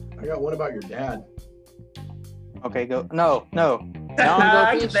 too. I got one about your dad. Okay, go. No. Now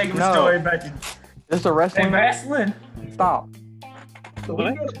I I'm can think of a No. story about you. This is a Hey, wrestling match. wrestling. Stop. So we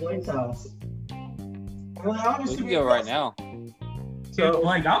go to Blake's house. Well, We obviously can go right now. So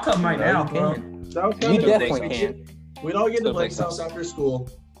Blake, I'll come right No, now, you bro. that was You kind of definitely the can. We'd all get to Still Blake's makes house sense. after school.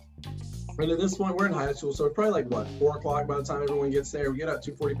 And at this point, we're in high school, so it's probably like, what, 4 o'clock by the time everyone gets there. We get out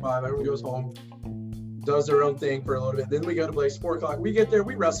 2:45, everyone goes home, does their own thing for a little bit. Then we go to Blake's, 4 o'clock. We get there,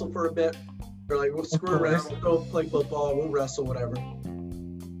 we wrestle for a bit. They're like, we'll screw around, we'll go play football, we'll wrestle, whatever.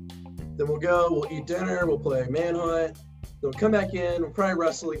 Then we'll go, we'll eat dinner, we'll play manhunt. Then we'll come back in, we'll probably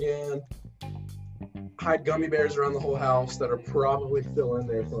wrestle again. Hide gummy bears around the whole house that are probably still in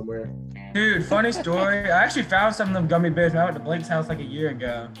there somewhere. Dude, funny story. I actually found some of them gummy bears when I went to Blake's house like a year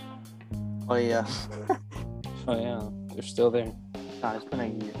ago. Oh yeah. Oh yeah, they're still there. God, it's been a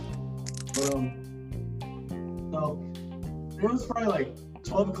year. But, so it was probably like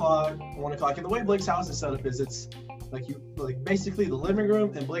 12 o'clock, 1 o'clock. And the way Blake's house is set up is it's like basically the living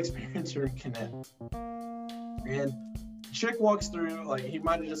room and Blake's parents are connect. And chick walks through, like he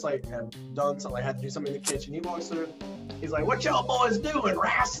might have just like had done something, like had to do something in the kitchen. He walks through, he's like, what y'all boys doing,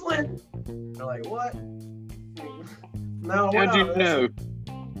 wrestling? They're like, what? No, we're How'd you not know?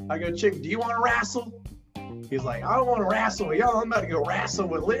 wrestling. I go, chick, do you want to wrestle? He's like, I don't want to wrestle with y'all. I'm about to go wrestle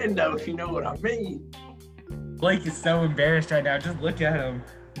with Lindo, if you know what I mean. Blake is so embarrassed right now. Just look at him.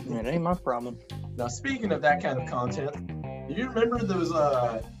 Yeah, it ain't my problem. Now, speaking of that kind of content, do you remember those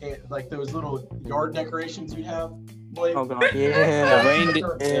like those little yard decorations you have, Blake? Oh god. A Yeah.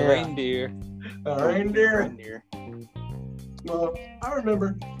 reindeer. Yeah. A reindeer. A reindeer. Reindeer. Well, I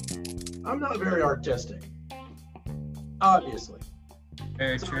remember. I'm not very artistic, obviously.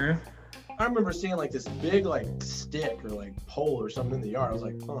 Very true. I remember seeing like this big like stick or like pole or something in the yard. I was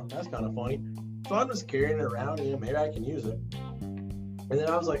like, huh, that's kind of funny. So I'm just carrying it around, maybe I can use it. And then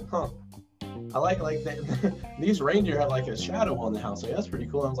I was like, huh, I like these reindeer have like a shadow on the house. Like, that's pretty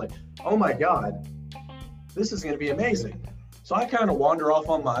cool. I was like, oh my God, this is gonna be amazing. So I kind of wander off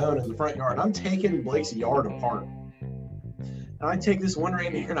on my own in the front yard. I'm taking Blake's yard apart. And I take this one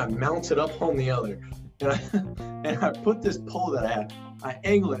reindeer and I mount it up on the other. And I put this pole that I had, I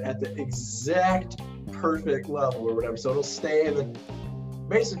angle it at the exact perfect level or whatever, so it'll stay. And then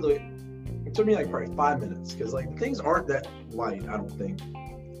basically, it took me like probably 5 minutes because like things aren't that light, I don't think.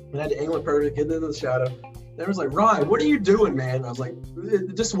 And I had to angle it perfect, get into the shadow. And it was like, Ryan, what are you doing, man? I was like,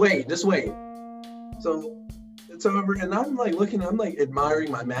 just wait. So it's over, and I'm like looking, I'm like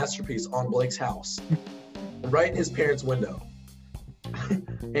admiring my masterpiece on Blake's house, right in his parents' window.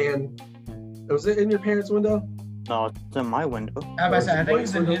 And was it in your parents' window? No, it's in my window. I was about to say, I think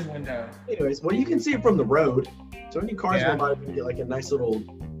it's in his window. Anyways, well, you can see it from the road. So any cars Yeah. go by, you can get like a nice little,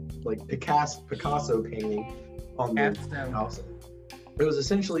 like Picasso painting on the Capstone. house. It was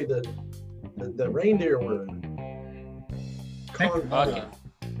essentially the reindeer were Fucking.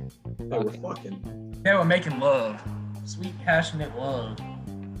 they were fucking. They were making love. Sweet, passionate love.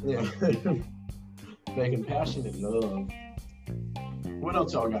 Yeah. Making passionate love. What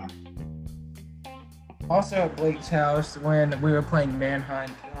else y'all got? Also at Blake's house when we were playing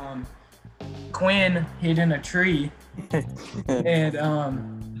Manhunt, Quinn hid in a tree, and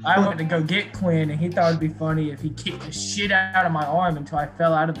I went to go get Quinn, and he thought it'd be funny if he kicked the shit out of my arm until I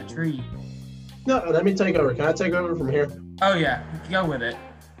fell out of the tree. No, let me take over. Can I take over from here? Oh yeah, go with it.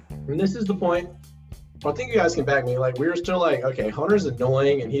 And this is the point. I think you guys can back me. Like, we were still like, okay, Hunter's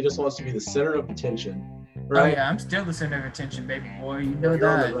annoying, and he just wants to be the center of attention, right? Oh yeah, I'm still the center of attention, baby boy. You know You're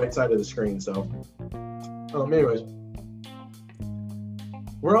on that. the right side of the screen, so. Anyways.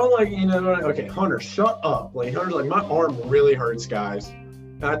 We're all like, okay, Hunter, shut up. Like, Hunter's like, my arm really hurts, guys.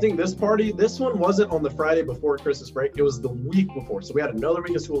 And I think this one wasn't on the Friday before Christmas break. It was the week before. So we had another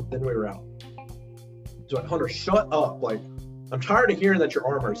week of school, then we were out. So like, Hunter, shut up. Like, I'm tired of hearing that your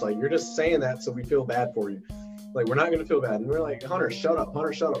arm hurts. Like, you're just saying that so we feel bad for you. Like, we're not going to feel bad. And we're like, Hunter, shut up.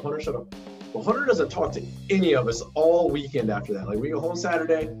 Hunter, shut up. Hunter, shut up. Well, Hunter doesn't talk to any of us all weekend after that. Like, we go home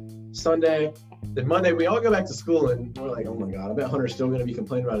Saturday, Sunday, then Monday, we all go back to school, and we're like, oh my God, I bet Hunter's still going to be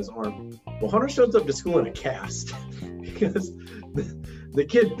complaining about his arm. Well, Hunter shows up to school in a cast because the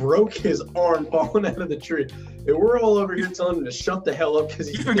kid broke his arm falling out of the tree. And we're all over here telling him to shut the hell up because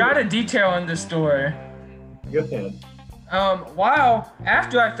he You forgot a detail in the story. Go ahead. While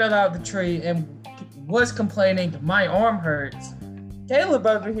after I fell out of the tree and was complaining my arm hurts, Caleb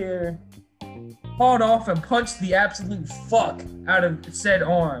over here hauled off and punched the absolute fuck out of said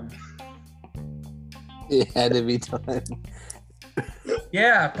arm. It had to be done.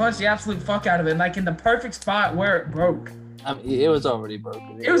 Yeah, punched the absolute fuck out of it, like in the perfect spot where it broke. I mean, it was already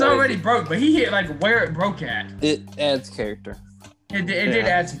broken. It was already broke, but he hit like where it broke at. It adds character. It did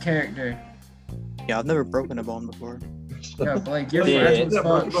add some character. Yeah, I've never broken a bone before. Yo, Blake, you're Yeah, fragile as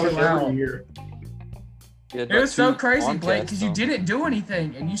fuck. Chill out. Every year. It was so crazy, Blake, because you didn't do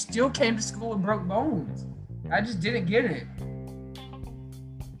anything and you still came to school and broke bones. I just didn't get it.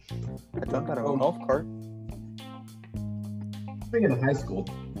 I jumped out of a golf cart. Speaking of high school,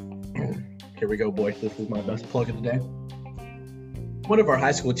 here we go, boys. This is my best plug of the day. One of our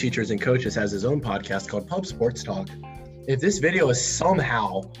high school teachers and coaches has his own podcast called Pub Sports Talk. If this video is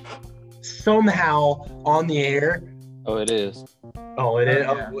somehow on the air. Oh, it is. Oh, it is.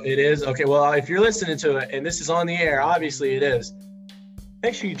 Yeah. Oh, it is. Okay. Well, if you're listening to it and this is on the air, obviously it is.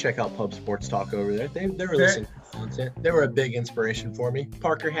 Make sure you check out Pub Sports Talk over there. They're releasing content. They were a big inspiration for me.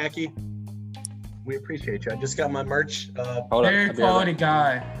 Parker Hackey, we appreciate you. I just got my merch. Hold Very up. quality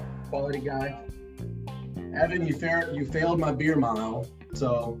guy. Quality guy. Evan, you failed my beer mile.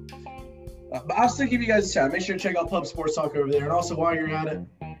 So, but I'll still give you guys a shout. Make sure to check out Pub Sports Talk over there. And also, while you're at it,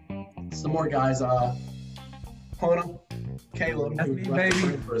 some more guys. Hona, Caleb, That's who me, left the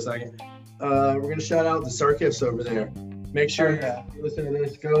baby. room for a second. We're gonna shout out the Circus over there. Make sure if you listen to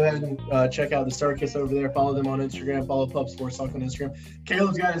this, go ahead and check out the Circus over there. Follow them on Instagram. Follow Pub Sports Talk on Instagram.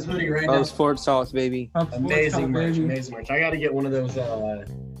 Caleb's got his hoodie right now. Oh, sports talks, baby. Amazing merch. Baby. Amazing merch. I got to get one of those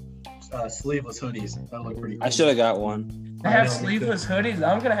sleeveless hoodies. That look pretty cool. I should have got one. They have I know, me sleeveless hoodies.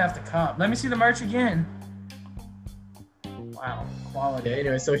 I'm gonna have to cop. Let me see the merch again. Wow, quality. Okay,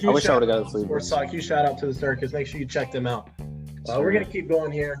 anyway, so I wish I would've got a Sports sleeveless. Talk. Huge shout out to the Circus. Make sure you check them out. We're gonna keep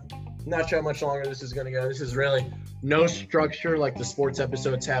going here. Not sure how much longer this is gonna go. This is really no structure like the sports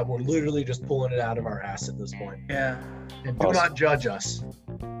episodes have. We're literally just pulling it out of our ass at this point. Yeah. And do not judge us.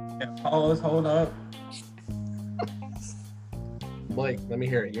 Pause, hold up. Blake, let me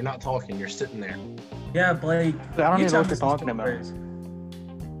hear it. You're not talking. You're sitting there. Yeah, Blake. I don't you even know tell what me you're some talking about. stories.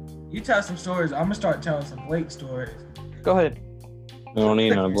 You tell some stories. I'm gonna start telling some Blake stories. Go ahead. We don't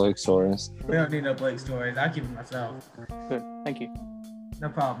need no Blake stories. We don't need no Blake stories. I keep it myself. Good. Thank you. No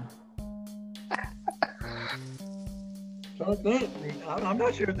problem. I'm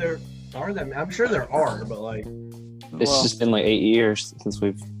not sure there are them. I'm sure there are, but like, It's Well, just been like 8 years since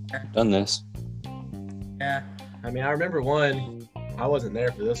we've done this. Yeah. I mean, I remember one. I wasn't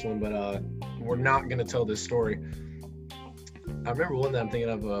there for this one, but we're not gonna tell this story. I remember one that I'm thinking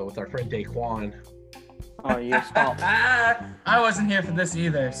of with our friend Daquan. oh, yeah, stop. I wasn't here for this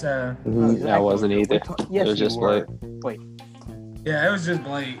either, so I wasn't either. Yes, It was you just were. Blake. yeah, it was just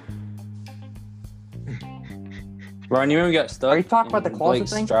Blake. Ryan, you remember we got stuck? Are you talking about the in closet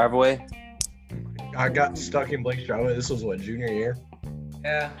Blake's thing? driveway? I got stuck in Blake's driveway. This was what, junior year?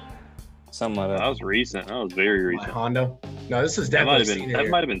 Yeah. Something like That that. was recent. That was very My recent. Honda. No, this is That definitely might have been. senior That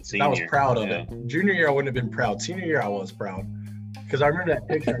year. might have been senior. I was proud of Yeah. it. Junior year, I wouldn't have been proud. Senior year, I was proud. Because I remember that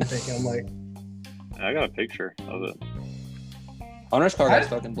picture and thinking, I'm like, I got a picture of it. Hunter's car got What?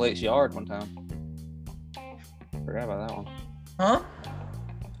 stuck in Blake's yard one time. Forgot about that one. Huh?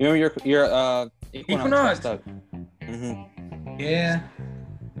 You remember your Equinox. Stuck. Hmm. Yeah.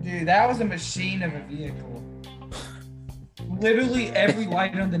 Dude, that was a machine of a vehicle. Literally every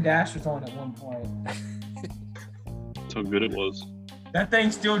light on the dash was on at one point. That's how good it was. That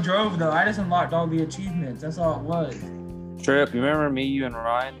thing still drove though. I just unlocked all the achievements. That's all it was. Trip, you remember me, you, and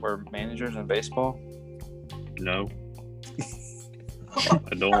Ryan were managers in baseball? No.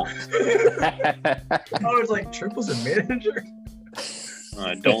 I don't. I was like, Trip was a manager.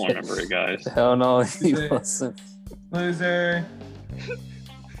 I don't remember it, guys. Hell no, he wasn't. Loser.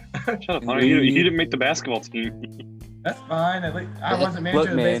 Shut up, Hunter. You didn't make the basketball team. That's fine. At least I wasn't manager Look,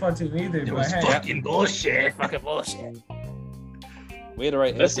 of the man. baseball team either. It But was hey, fucking bullshit. Fucking bullshit. We had to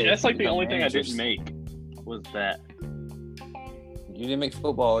write That's essays like to the become only thing I managers. didn't make. Was that? You didn't make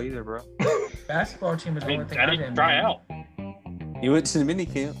football either, bro. basketball team was I the mean, only thing I I didn't didn't try manage. out. You went to the mini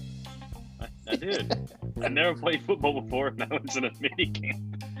camp. I did. I never played football before, and I was in a mini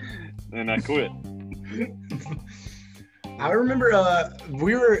camp, and I quit. I remember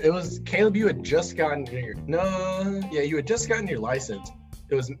it was Caleb, you had just gotten you had just gotten your license.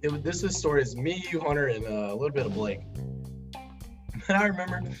 This story is me, you, Hunter, and a little bit of Blake. And I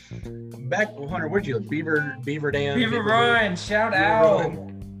remember back, Hunter, where'd you live? Beaver Dam? Beaver Run, shout Beaver out. Run.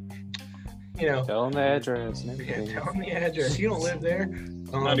 You know, Tell them the address and yeah, everything. tell them the address. You don't live there.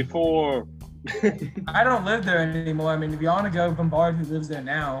 94. I don't live there anymore. I mean, if you want to go bombard who lives there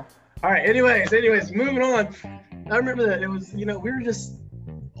now. All right. Anyways, moving on. I remember that it was, we were just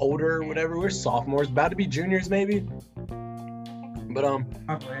older or whatever. We were sophomores, about to be juniors maybe. But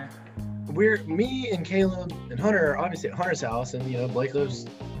Probably. me and Caleb and Hunter are obviously at Hunter's house, and Blake lives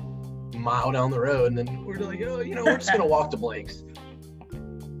a mile down the road, and then we're like, we're just gonna walk to Blake's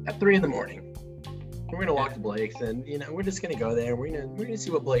at 3 a.m. We're gonna walk to Blake's, and we're just gonna go there. And we're gonna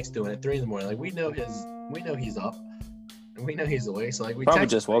see what Blake's doing at 3 a.m. Like we know he's up, and we know he's awake. So like we Probably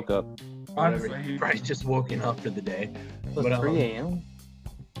text just woke up. whatever. Honestly, He probably just woken up for the day. It was But, 3 a.m.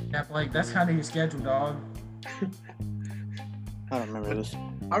 yeah, like that's kind of your schedule, dog. I don't remember this.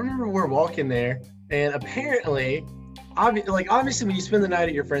 I remember we're walking there, and apparently, obviously, when you spend the night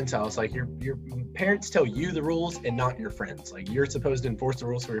at your friend's house, like your parents tell you the rules and not your friends. Like you're supposed to enforce the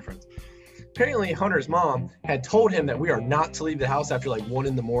rules for your friends. Apparently, Hunter's mom had told him that we are not to leave the house after like 1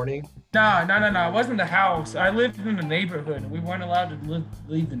 a.m. No. It wasn't the house. I lived in the neighborhood, and we weren't allowed to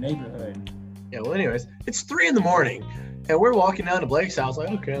leave the neighborhood. Yeah. Well, anyways, it's 3 a.m. and we're walking down to Blake's house. Like,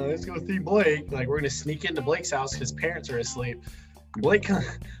 okay, let's go see Blake. Like, we're gonna sneak into Blake's house because parents are asleep. Blake,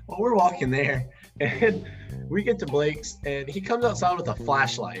 well, we're walking there, and we get to Blake's, and he comes outside with a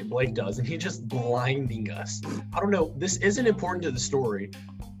flashlight. Blake does, and he's just blinding us. I don't know. This isn't important to the story,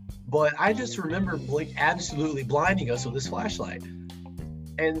 but I just remember Blake absolutely blinding us with his flashlight.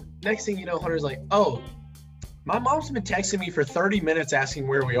 And next thing you know, Hunter's like, "Oh, my mom's been texting me for 30 minutes asking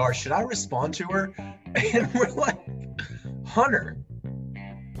where we are. Should I respond to her?" And we're like, "Hunter,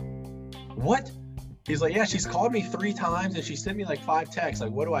 what?" He's like, "Yeah, she's called me 3 times and she sent me like 5 texts.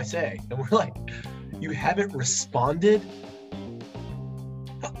 Like, what do I say?" And we're like, "You haven't responded?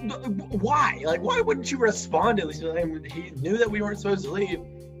 Why? Like, why wouldn't you respond at least?" He knew that we weren't supposed to leave.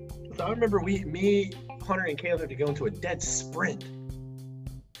 So I remember me, Hunter, and Caleb had to go into a dead sprint.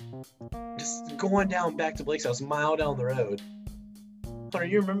 Just going down back to Blake's house, a mile down the road. Hunter,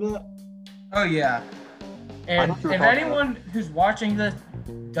 you remember that? Oh yeah. And thought you were if talking anyone who's watching this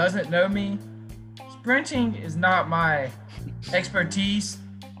doesn't know me, sprinting is not my expertise.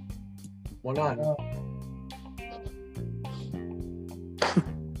 Why not?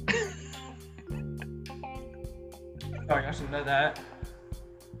 Sorry, I should know that.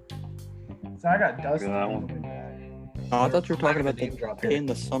 So I got dust. Look at that Oh, I thought you were talking about Name the drop day here. in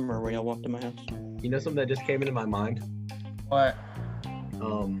the summer when y'all walked to my house. You know something that just came into my mind? What?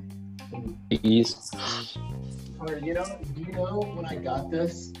 Jeez. Hunter, do you know when I got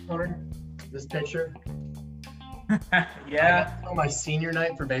this, Hunter? This picture? Yeah. On my senior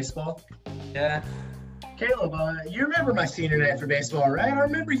night for baseball. Yeah. Caleb, you remember my senior night for baseball, right? I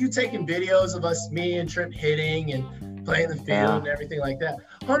remember you taking videos of me and Trip hitting and playing the field Yeah. and everything like that.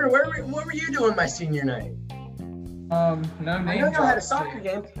 Hunter, what were you doing my senior night? No I name know y'all had a drops. soccer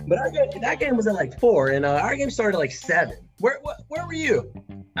game, but that game was at like 4, and our game started at like 7. Where were you?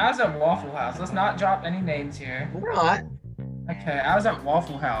 I was at Waffle House. Let's not drop any names here. We're not. Okay, I was at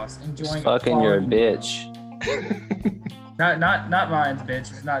Waffle House enjoying. Fucking you're a quality bitch. meal. Not Ryan's bitch.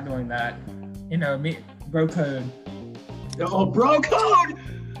 He's not doing that. Me, bro code. Oh, bro code!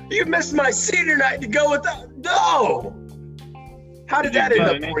 You missed my senior night to go with that. No! How did that end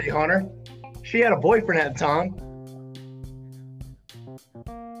up for you, Hunter? She had a boyfriend at the time.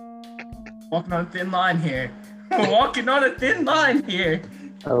 Walking on a thin line here. Walking on a thin line here.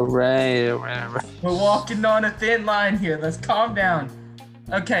 All right. We're walking on a thin line here. Let's calm down.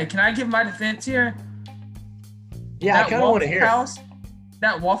 Okay, can I give my defense here? Yeah, I kind of want to hear it.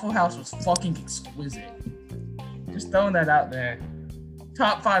 That Waffle House was fucking exquisite. Just throwing that out there.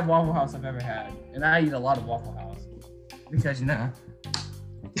 Top 5 Waffle House I've ever had. And I eat a lot of Waffle House. Because, you know.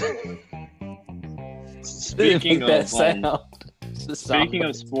 Speaking that of sound. speaking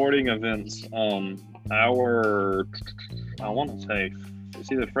of sporting events, our I want to say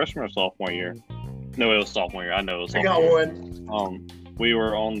it's either freshman or sophomore year. No, it was sophomore year. I know it was I sophomore got year. one. We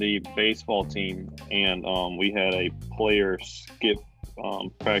were on the baseball team, and we had a player skip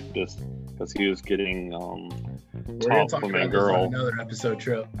practice because he was getting We're gonna top talk from a about this on girl. another episode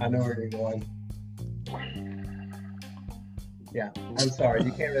trip. I know where you're going. Yeah, I'm sorry.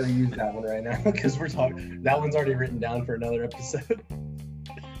 You can't really use that one right now because we're talking. That one's already written down for another episode.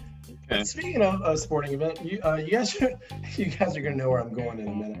 Okay. Speaking of a sporting event, you guys are gonna know where I'm going in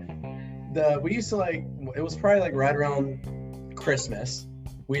a minute. We used to it was probably like right around Christmas.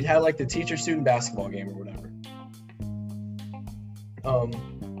 We'd have like the teacher-student basketball game or whatever.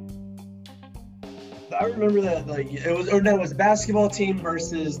 I remember that it was basketball team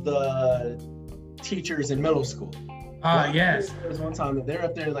versus the teachers in middle school. Yes. There was one time that they're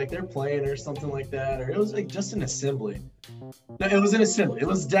up there, like they're playing or something like that, or it was like just an assembly. No, it was an assembly. It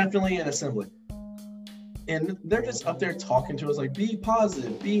was definitely an assembly. And they're just up there talking to us, like, be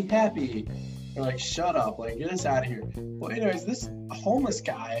positive, be happy. They're like, shut up, like, get us out of here. Well, anyways, this homeless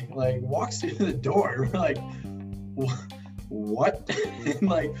guy, like, walks through the door. We're like, what? And,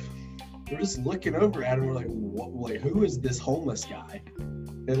 like, we're just looking over at him. We're like, what? Like, who is this homeless guy?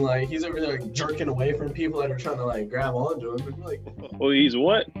 And like he's over there like jerking away from people that are trying to like grab onto him. And we're like, Well, he's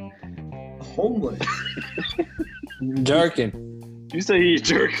what? homeless. Jerking. You say he's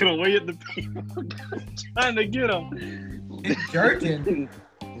jerking away at the people trying to get him. Jerking.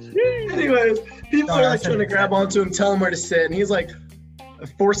 Anyways, people are like trying to grab onto him, tell him where to sit, and he's like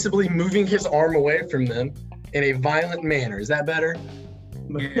forcibly moving his arm away from them in a violent manner. Is that better?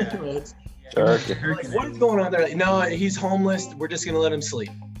 Yeah. Jerking. Like, what is going on there? Like, no, he's homeless. We're just gonna let him sleep.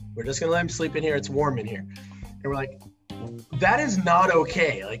 We're just gonna let him sleep in here. It's warm in here. And we're like, that is not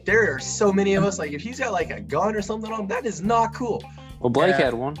okay. Like, there are so many of us. Like, if he's got like a gun or something on him, that is not cool. Well, Blake Yeah.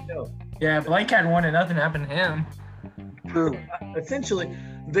 had one. Yeah, Blake had one and nothing happened to him. Essentially,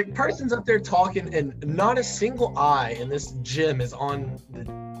 the person's up there talking, and not a single eye in this gym is on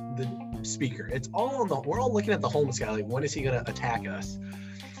the speaker. It's all on we're all looking at the homeless guy. Like, when is he gonna attack us?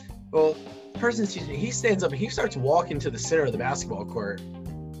 Well, person's teaching. He stands up and he starts walking to the center of the basketball court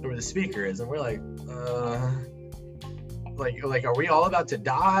where the speaker is, and we're like, like, are we all about to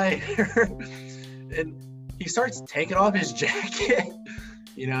die? And he starts taking off his jacket.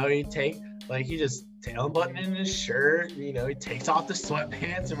 You know, he just unbuttoning his shirt. You know, he takes off the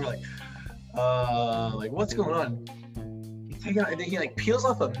sweatpants, and we're like, what's going on? And then he like peels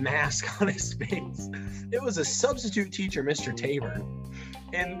off a mask on his face. It was a substitute teacher, Mr. Tabor.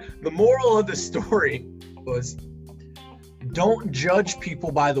 And the moral of the story was, don't judge people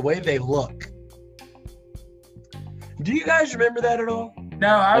by the way they look. Do you guys remember that at all? No,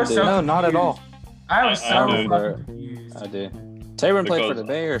 I was do. so No, confused. not at all. I was I so do. fucking confused. I do. Taylor played for Because- the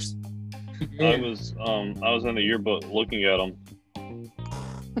Bears. I was in the yearbook looking at him.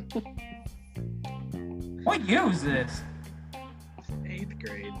 What year was this? 8th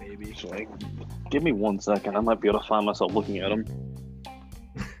grade, maybe. So, like, give me 1 second. I might be able to find myself looking at him.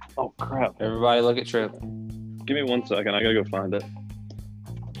 Oh crap! Everybody look at Trip. Give me 1 second. I gotta go find it.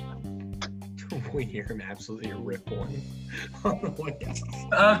 We hear him absolutely rip one on the way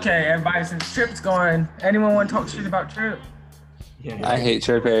out. Okay, everybody, since Trip's gone, anyone want to talk shit about Trip? Yeah, I hate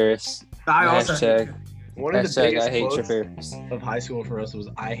Trip Harris. I also Hashtag. One of the Hashtag biggest I hate Trip quotes Harris. of high school for us was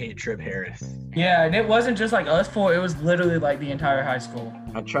 "I hate Trip Harris." Yeah, and it wasn't just like us four, it was literally like the entire high school.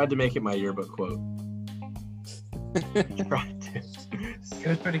 I tried to make it my yearbook quote. Tried to. It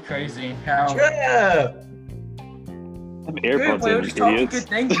was pretty crazy how Trip! I have good, AirPods we were in, just talking idiots. good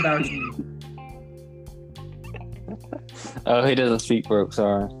things about you. Oh, he doesn't speak broke.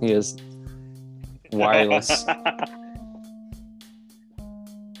 Sorry, he is wireless.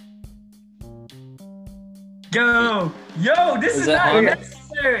 Yo, this is that not Hunter?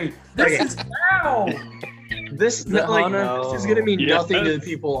 necessary. This Okay. is foul. This Is that Hunter? this is gonna mean Yes. nothing to the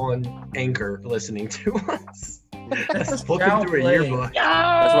people on Anchor listening to us. This is Looking foul through a play. yearbook.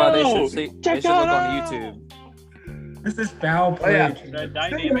 That's why they should see. They Check should look it on out. YouTube. This is foul Oh, play. yeah. That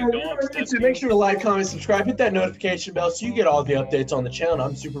dynamic dog So step. make sure to like, comment, subscribe, hit that notification bell so you get all the updates on the channel.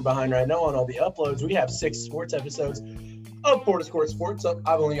 I'm super behind right now on all the uploads. We have 6 sports episodes. of Florida Score Sports.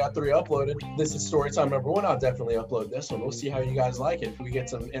 I've only got 3 uploaded. This is Storytime number 1. I'll definitely upload this one. We'll see how you guys like it. If we get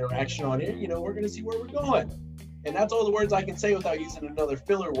some interaction on here, we're going to see where we're going. And that's all the words I can say without using another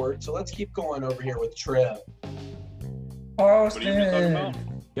filler word. So let's keep going over here with Trev. What are you even talking about?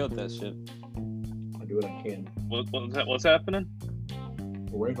 Killed that shit. I'll do what I can. What's happening?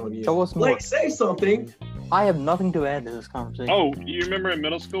 We're waiting on you. Tell us more. Blake, say something. I have nothing to add to this conversation. Oh, you remember in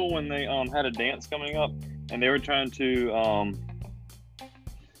middle school when they had a dance coming up and they were trying to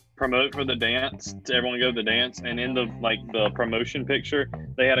promote for the dance, to everyone go to the dance, and in the promotion picture,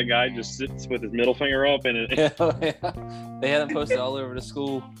 they had a guy just sits with his middle finger up and Yeah. They had him posted all over the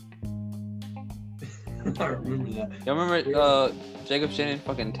school. I remember that. Y'all remember Jacob Shannon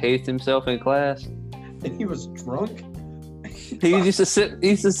fucking tased himself in class? And he was drunk. He used to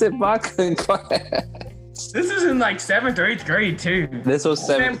sip vodka in class. This is in like 7th or 8th grade too. This was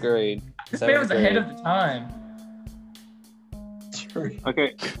 7th grade. This man was ahead of the time.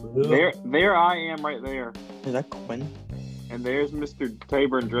 okay, there I am right there, Is that Quinn? and there's Mr.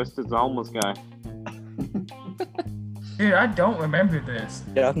 Tabor dressed as the homeless guy. Dude, I don't remember this.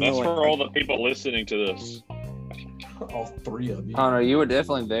 Yeah, I have That's no for idea. all the people listening to this. All 3 of you. Connor, you were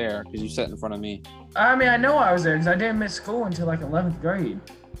definitely there because you sat in front of me. I mean, I know I was there because I didn't miss school until like 11th grade.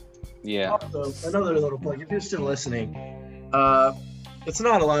 Yeah. Also, another little plug, if you're still listening, it's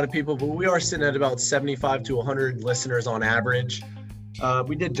not a lot of people, but we are sitting at about 75 to 100 listeners on average.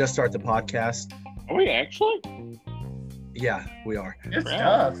 We did just start the podcast. Are we actually? Yeah, we are. Good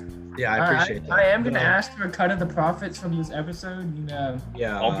Wow. stuff. Yeah, I appreciate that. I am going to ask for a cut of the profits from this episode.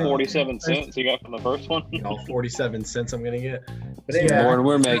 Yeah, All 47 cents you got from the first one? all 47 cents I'm gonna get. But Yeah. anyway, More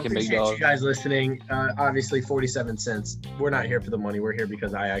we're I making, big appreciate dog. you guys listening. Obviously, 47 cents. We're not here for the money. We're here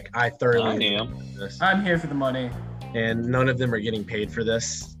because I thoroughly I am. enjoy this, I'm here for the money. and none of them are getting paid for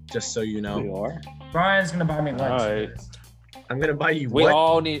this. Just so you know, We are. Brian's going to buy me lunch. All right. I'm gonna buy you We what?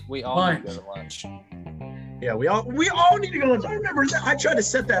 all need to go Lunch. to lunch. Yeah, we all need to go lunch. I remember I tried to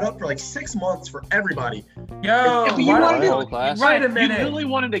set that up for like 6 months for everybody. Yo, If you why wanted don't whole you- class. wait a You minute. really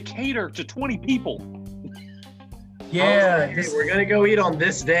wanted to cater to 20 people. Yeah, Hey, this- we're gonna go eat on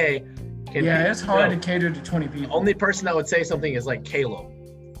this day. Can yeah, people it's hard know? to cater to 20 The people. only person that would say something is like Caleb.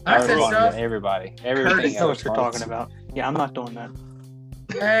 I said Everyone, stuff. everybody. I Everything. know what you're talking about. Yeah, I'm not doing that.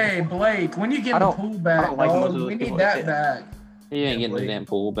 Hey, Blake, when you get I the don't- pool I back, don't like most dog, of those we people need that that say back. He ain't getting the Blake. damn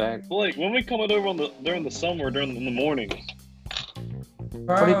pool back. Blake, when we coming over during the summer, in the morning?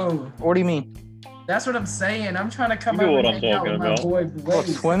 Bro, What do you mean? that's what I'm saying. I'm trying to come You know over what and I'm hang out talking with my about. boy What,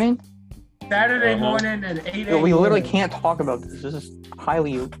 Blake. swimming? Saturday Uh-huh. morning at 8 Yeah, a.m. we literally can't talk about this. This is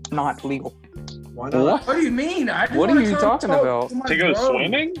highly not legal. Why not? What? What do you mean? I just What are wanna you come talking talk about? to my To go bro.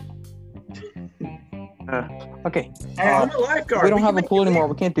 swimming? Okay, Hey, I'm a lifeguard. we don't can have a make pool you anymore.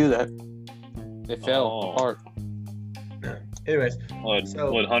 leave. We can't do that. It fell Oh. apart. Anyways, Would,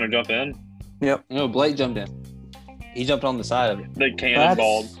 So- would Hunter jump in? No, Blake jumped in. He jumped on the side of it. They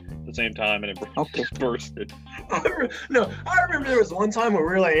cannonballed at the same time and it Okay. bursted. I remember there was one time where we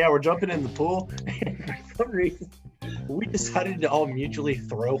were like, yeah, we're jumping in the pool. And for some reason, we decided to all mutually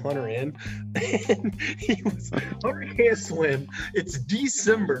throw Hunter in. And Hunter can't swim. It's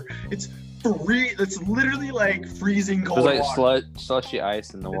December. It's literally like freezing It cold was like water. slushy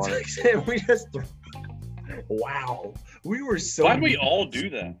ice in the water. It's like, we just wow. We were so Why'd we all do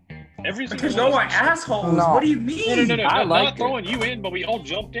that? Every single Because one no of one us. assholes. No. What do you No, mean? no, no, I not liked it. throwing you in, but we all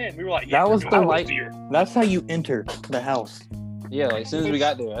jumped in. We were like, yeah, That was we're the going light- here. That's how you enter the house. Yeah, like as soon as we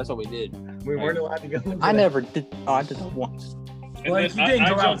got there, that's what we did. we weren't allowed to go into I that. never did. Oh, I did that once. And Blake, then you didn't I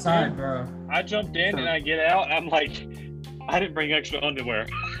go jumped outside, in. bro. I jumped in and I get out. I'm like, I didn't bring extra underwear.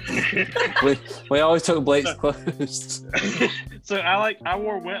 We always took Blake's clothes. So I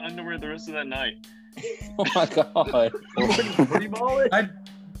wore wet underwear the rest of that night. Oh my god. Free ball it?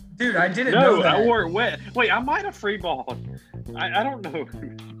 Dude, I didn't know No, that. I wore it wet. Wait, I might have freeballed. I don't know.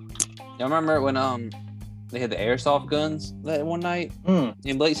 Y'all remember when they had the airsoft guns that one night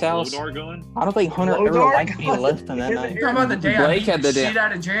in Blake's house? Low gun. I don't think Hunter Low ever dark? liked me less than that Yeah, night. You talking about the day I Blake beat had the the shit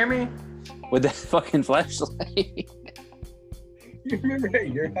out of Jeremy? With that fucking flashlight. You remember at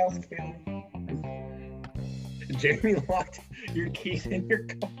your house, Caleb? Jeremy locked your keys in your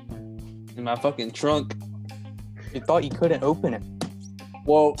car. In my fucking trunk. You thought you couldn't open it.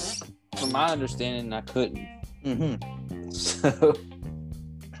 Well, from my understanding, I couldn't. Mm-hmm. So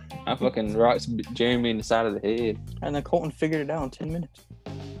I fucking rocked Jeremy in the side of the head. And then Colton figured it out in 10 minutes.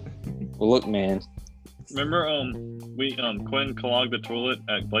 Well, look, man. Remember, Quinn clogged the toilet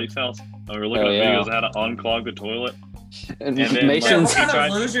at Blake's house. We were looking Oh, at yeah. videos of how to unclog the toilet. And then, Yeah, Mason's, what kind tried-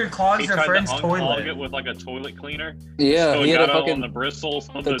 of loser clogs He their tried friend's to unclog toilet? it with like a toilet cleaner. yeah, So he it had a got out on the fucking bristles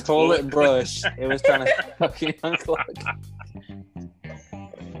on the toilet brush. It was trying to fucking unclog.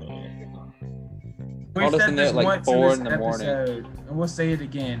 We Called us said in there this at like once 4 in in this the morning. episode, and we'll say it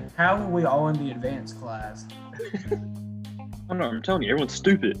again. How were we all in the advanced class? I don't know. I'm telling you, everyone's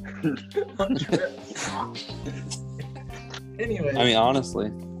stupid. Anyways, I mean,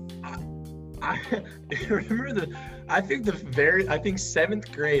 honestly. I remember I think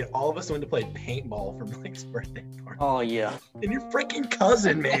 7th grade, all of us went to play paintball for Blake's birthday party. Oh yeah. And your freaking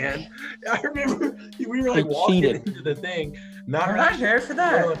cousin, man. I remember we were like He walking cheated. into the thing. Not I'm not there for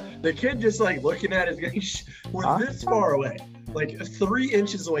that. The kid just like looking at his gun. We're Huh? this far away, like 3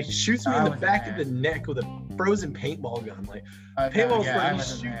 inches away. He shoots me in I the was back there. of the neck with a frozen paintball gun. Like Okay, paintball yeah, I he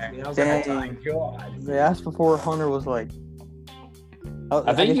wasn't shoots there. me. I was like, oh my Dang. god. They asked before Hunter was like.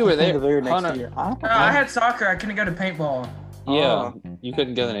 I think guess you were he came there. the very next Hunter- year. I don't No, know. I had soccer. I couldn't go to paintball. Yeah, you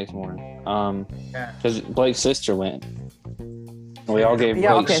couldn't go the next morning. Yeah. Because Blake's sister went. We all gave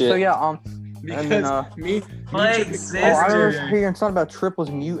Yeah. Blake Okay. shit. So yeah. Because And then, me, Blake's Oh, I remember Sister. hearing something about Trip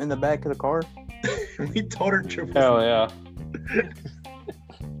was mute in the back of the car. we told her Trip was Hell yeah.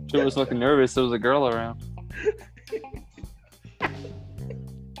 She was looking nervous. There was a girl around. I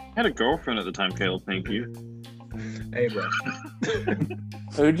had a girlfriend at the time, Caleb. Thank you. Hey, bro.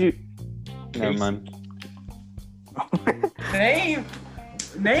 Who'd you? Never Casey. mind.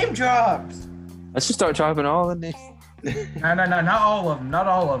 Name drops. Let's just start dropping all the names. No, not all of them. Not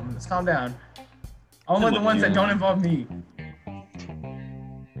all of them. Let's calm down. Only the ones that don't involve me.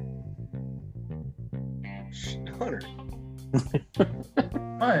 Hunter.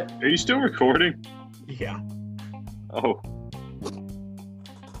 What? Are you still recording? Yeah. Oh,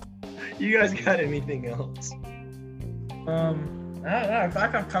 You guys got anything else? I don't know. I feel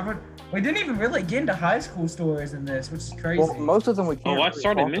like I've covered. We didn't even really get into high school stories in this, which is crazy. Well, most of them we can't. I really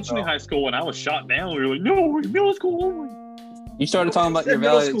started talk mentioning about. high school when I was shot down. We were like, no, middle school only. You started talking about Said your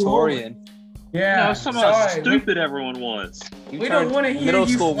middle school valedictorian. yeah. No, I was talking about how sorry. stupid everyone was. You We don't turned want to hear middle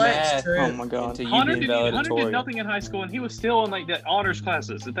you school flex, math Trip. Oh my god. into you Hunter being did valedictorian. nothing in high school, and he was still in like that honors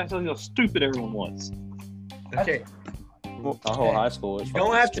classes. That's how stupid everyone was. Okay. Our whole high school was You don't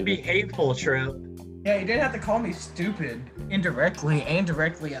fucking have to be stupid. hateful, Trip. Yeah, you didn't have to call me stupid indirectly and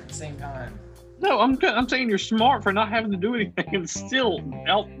directly at the same time. No, I'm saying you're smart for not having to do anything and still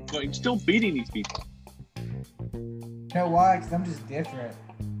beating these people. You know why? Because I'm just different.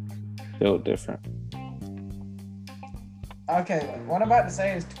 Built different. Okay, what I'm about to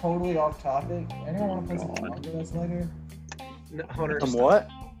say is totally off topic. Anyone want to play some God. Among Us later? No, Hunter. What?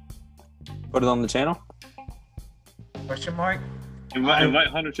 Put it on the channel. Question mark? Invite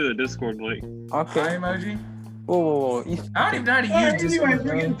Hunter to the Discord, Blake. Eye Okay. emoji? Whoa. I don't even know how to use this Anyway, one,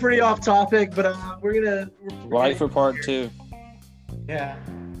 we're getting bro. pretty off topic, but we're Like for part 2. Yeah.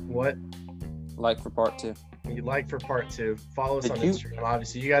 What? Like for part 2. You like for part 2. Follow us Did on you- Instagram.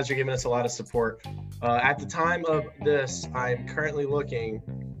 Obviously, you guys are giving us a lot of support. At the time of this, I'm currently looking.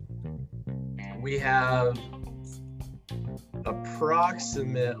 We have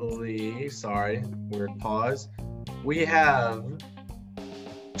approximately. Sorry, weird pause. We have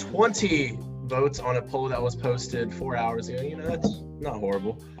 20 votes on a poll that was posted 4 hours ago. You know, that's not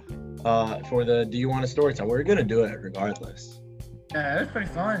horrible. For the Do You Want a Story Time? We're gonna do it regardless. Yeah, it was pretty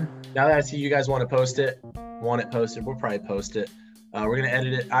fun. Now that I see you guys want to post it, want it posted, we'll probably post it. We're gonna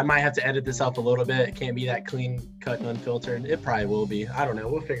edit it. I might have to edit this up a little bit. It can't be that clean cut and unfiltered. It probably will be. I don't know.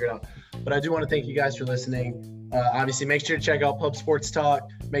 We'll figure it out. But I do want to thank you guys for listening. Obviously, make sure to check out Pub Sports Talk.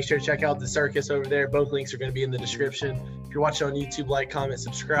 Make sure to check out the circus over there. Both links are going to be in the description. If you're watching on YouTube, like, comment,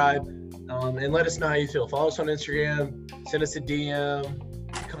 subscribe, and let us know how you feel. Follow us on Instagram. Send us a DM.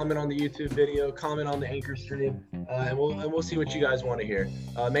 Comment on the YouTube video. Comment on the Anchor stream, and we'll see what you guys want to hear.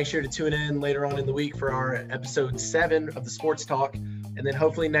 Make sure to tune in later on in the week for our episode 7 of the Sports Talk, and then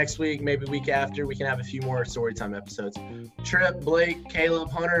hopefully next week, maybe week after, we can have a few more Storytime episodes. Trip, Blake, Caleb,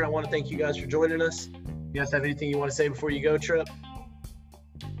 Hunter, I want to thank you guys for joining us. You guys have anything you want to say before you go, Trip?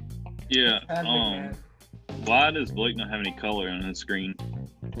 Yeah. Had me, man. Why does Blake not have any color on his screen?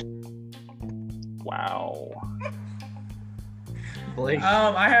 Wow. Blake,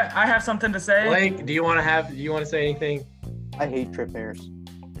 I have something to say. Blake, do you want to say anything? I hate Trip Harris.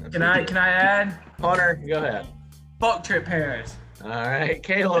 Can I add? Hunter, go ahead. Fuck Trip Harris. All right,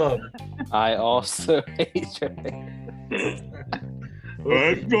 Caleb. I also hate Trey.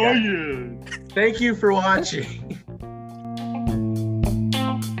 Thank you for watching.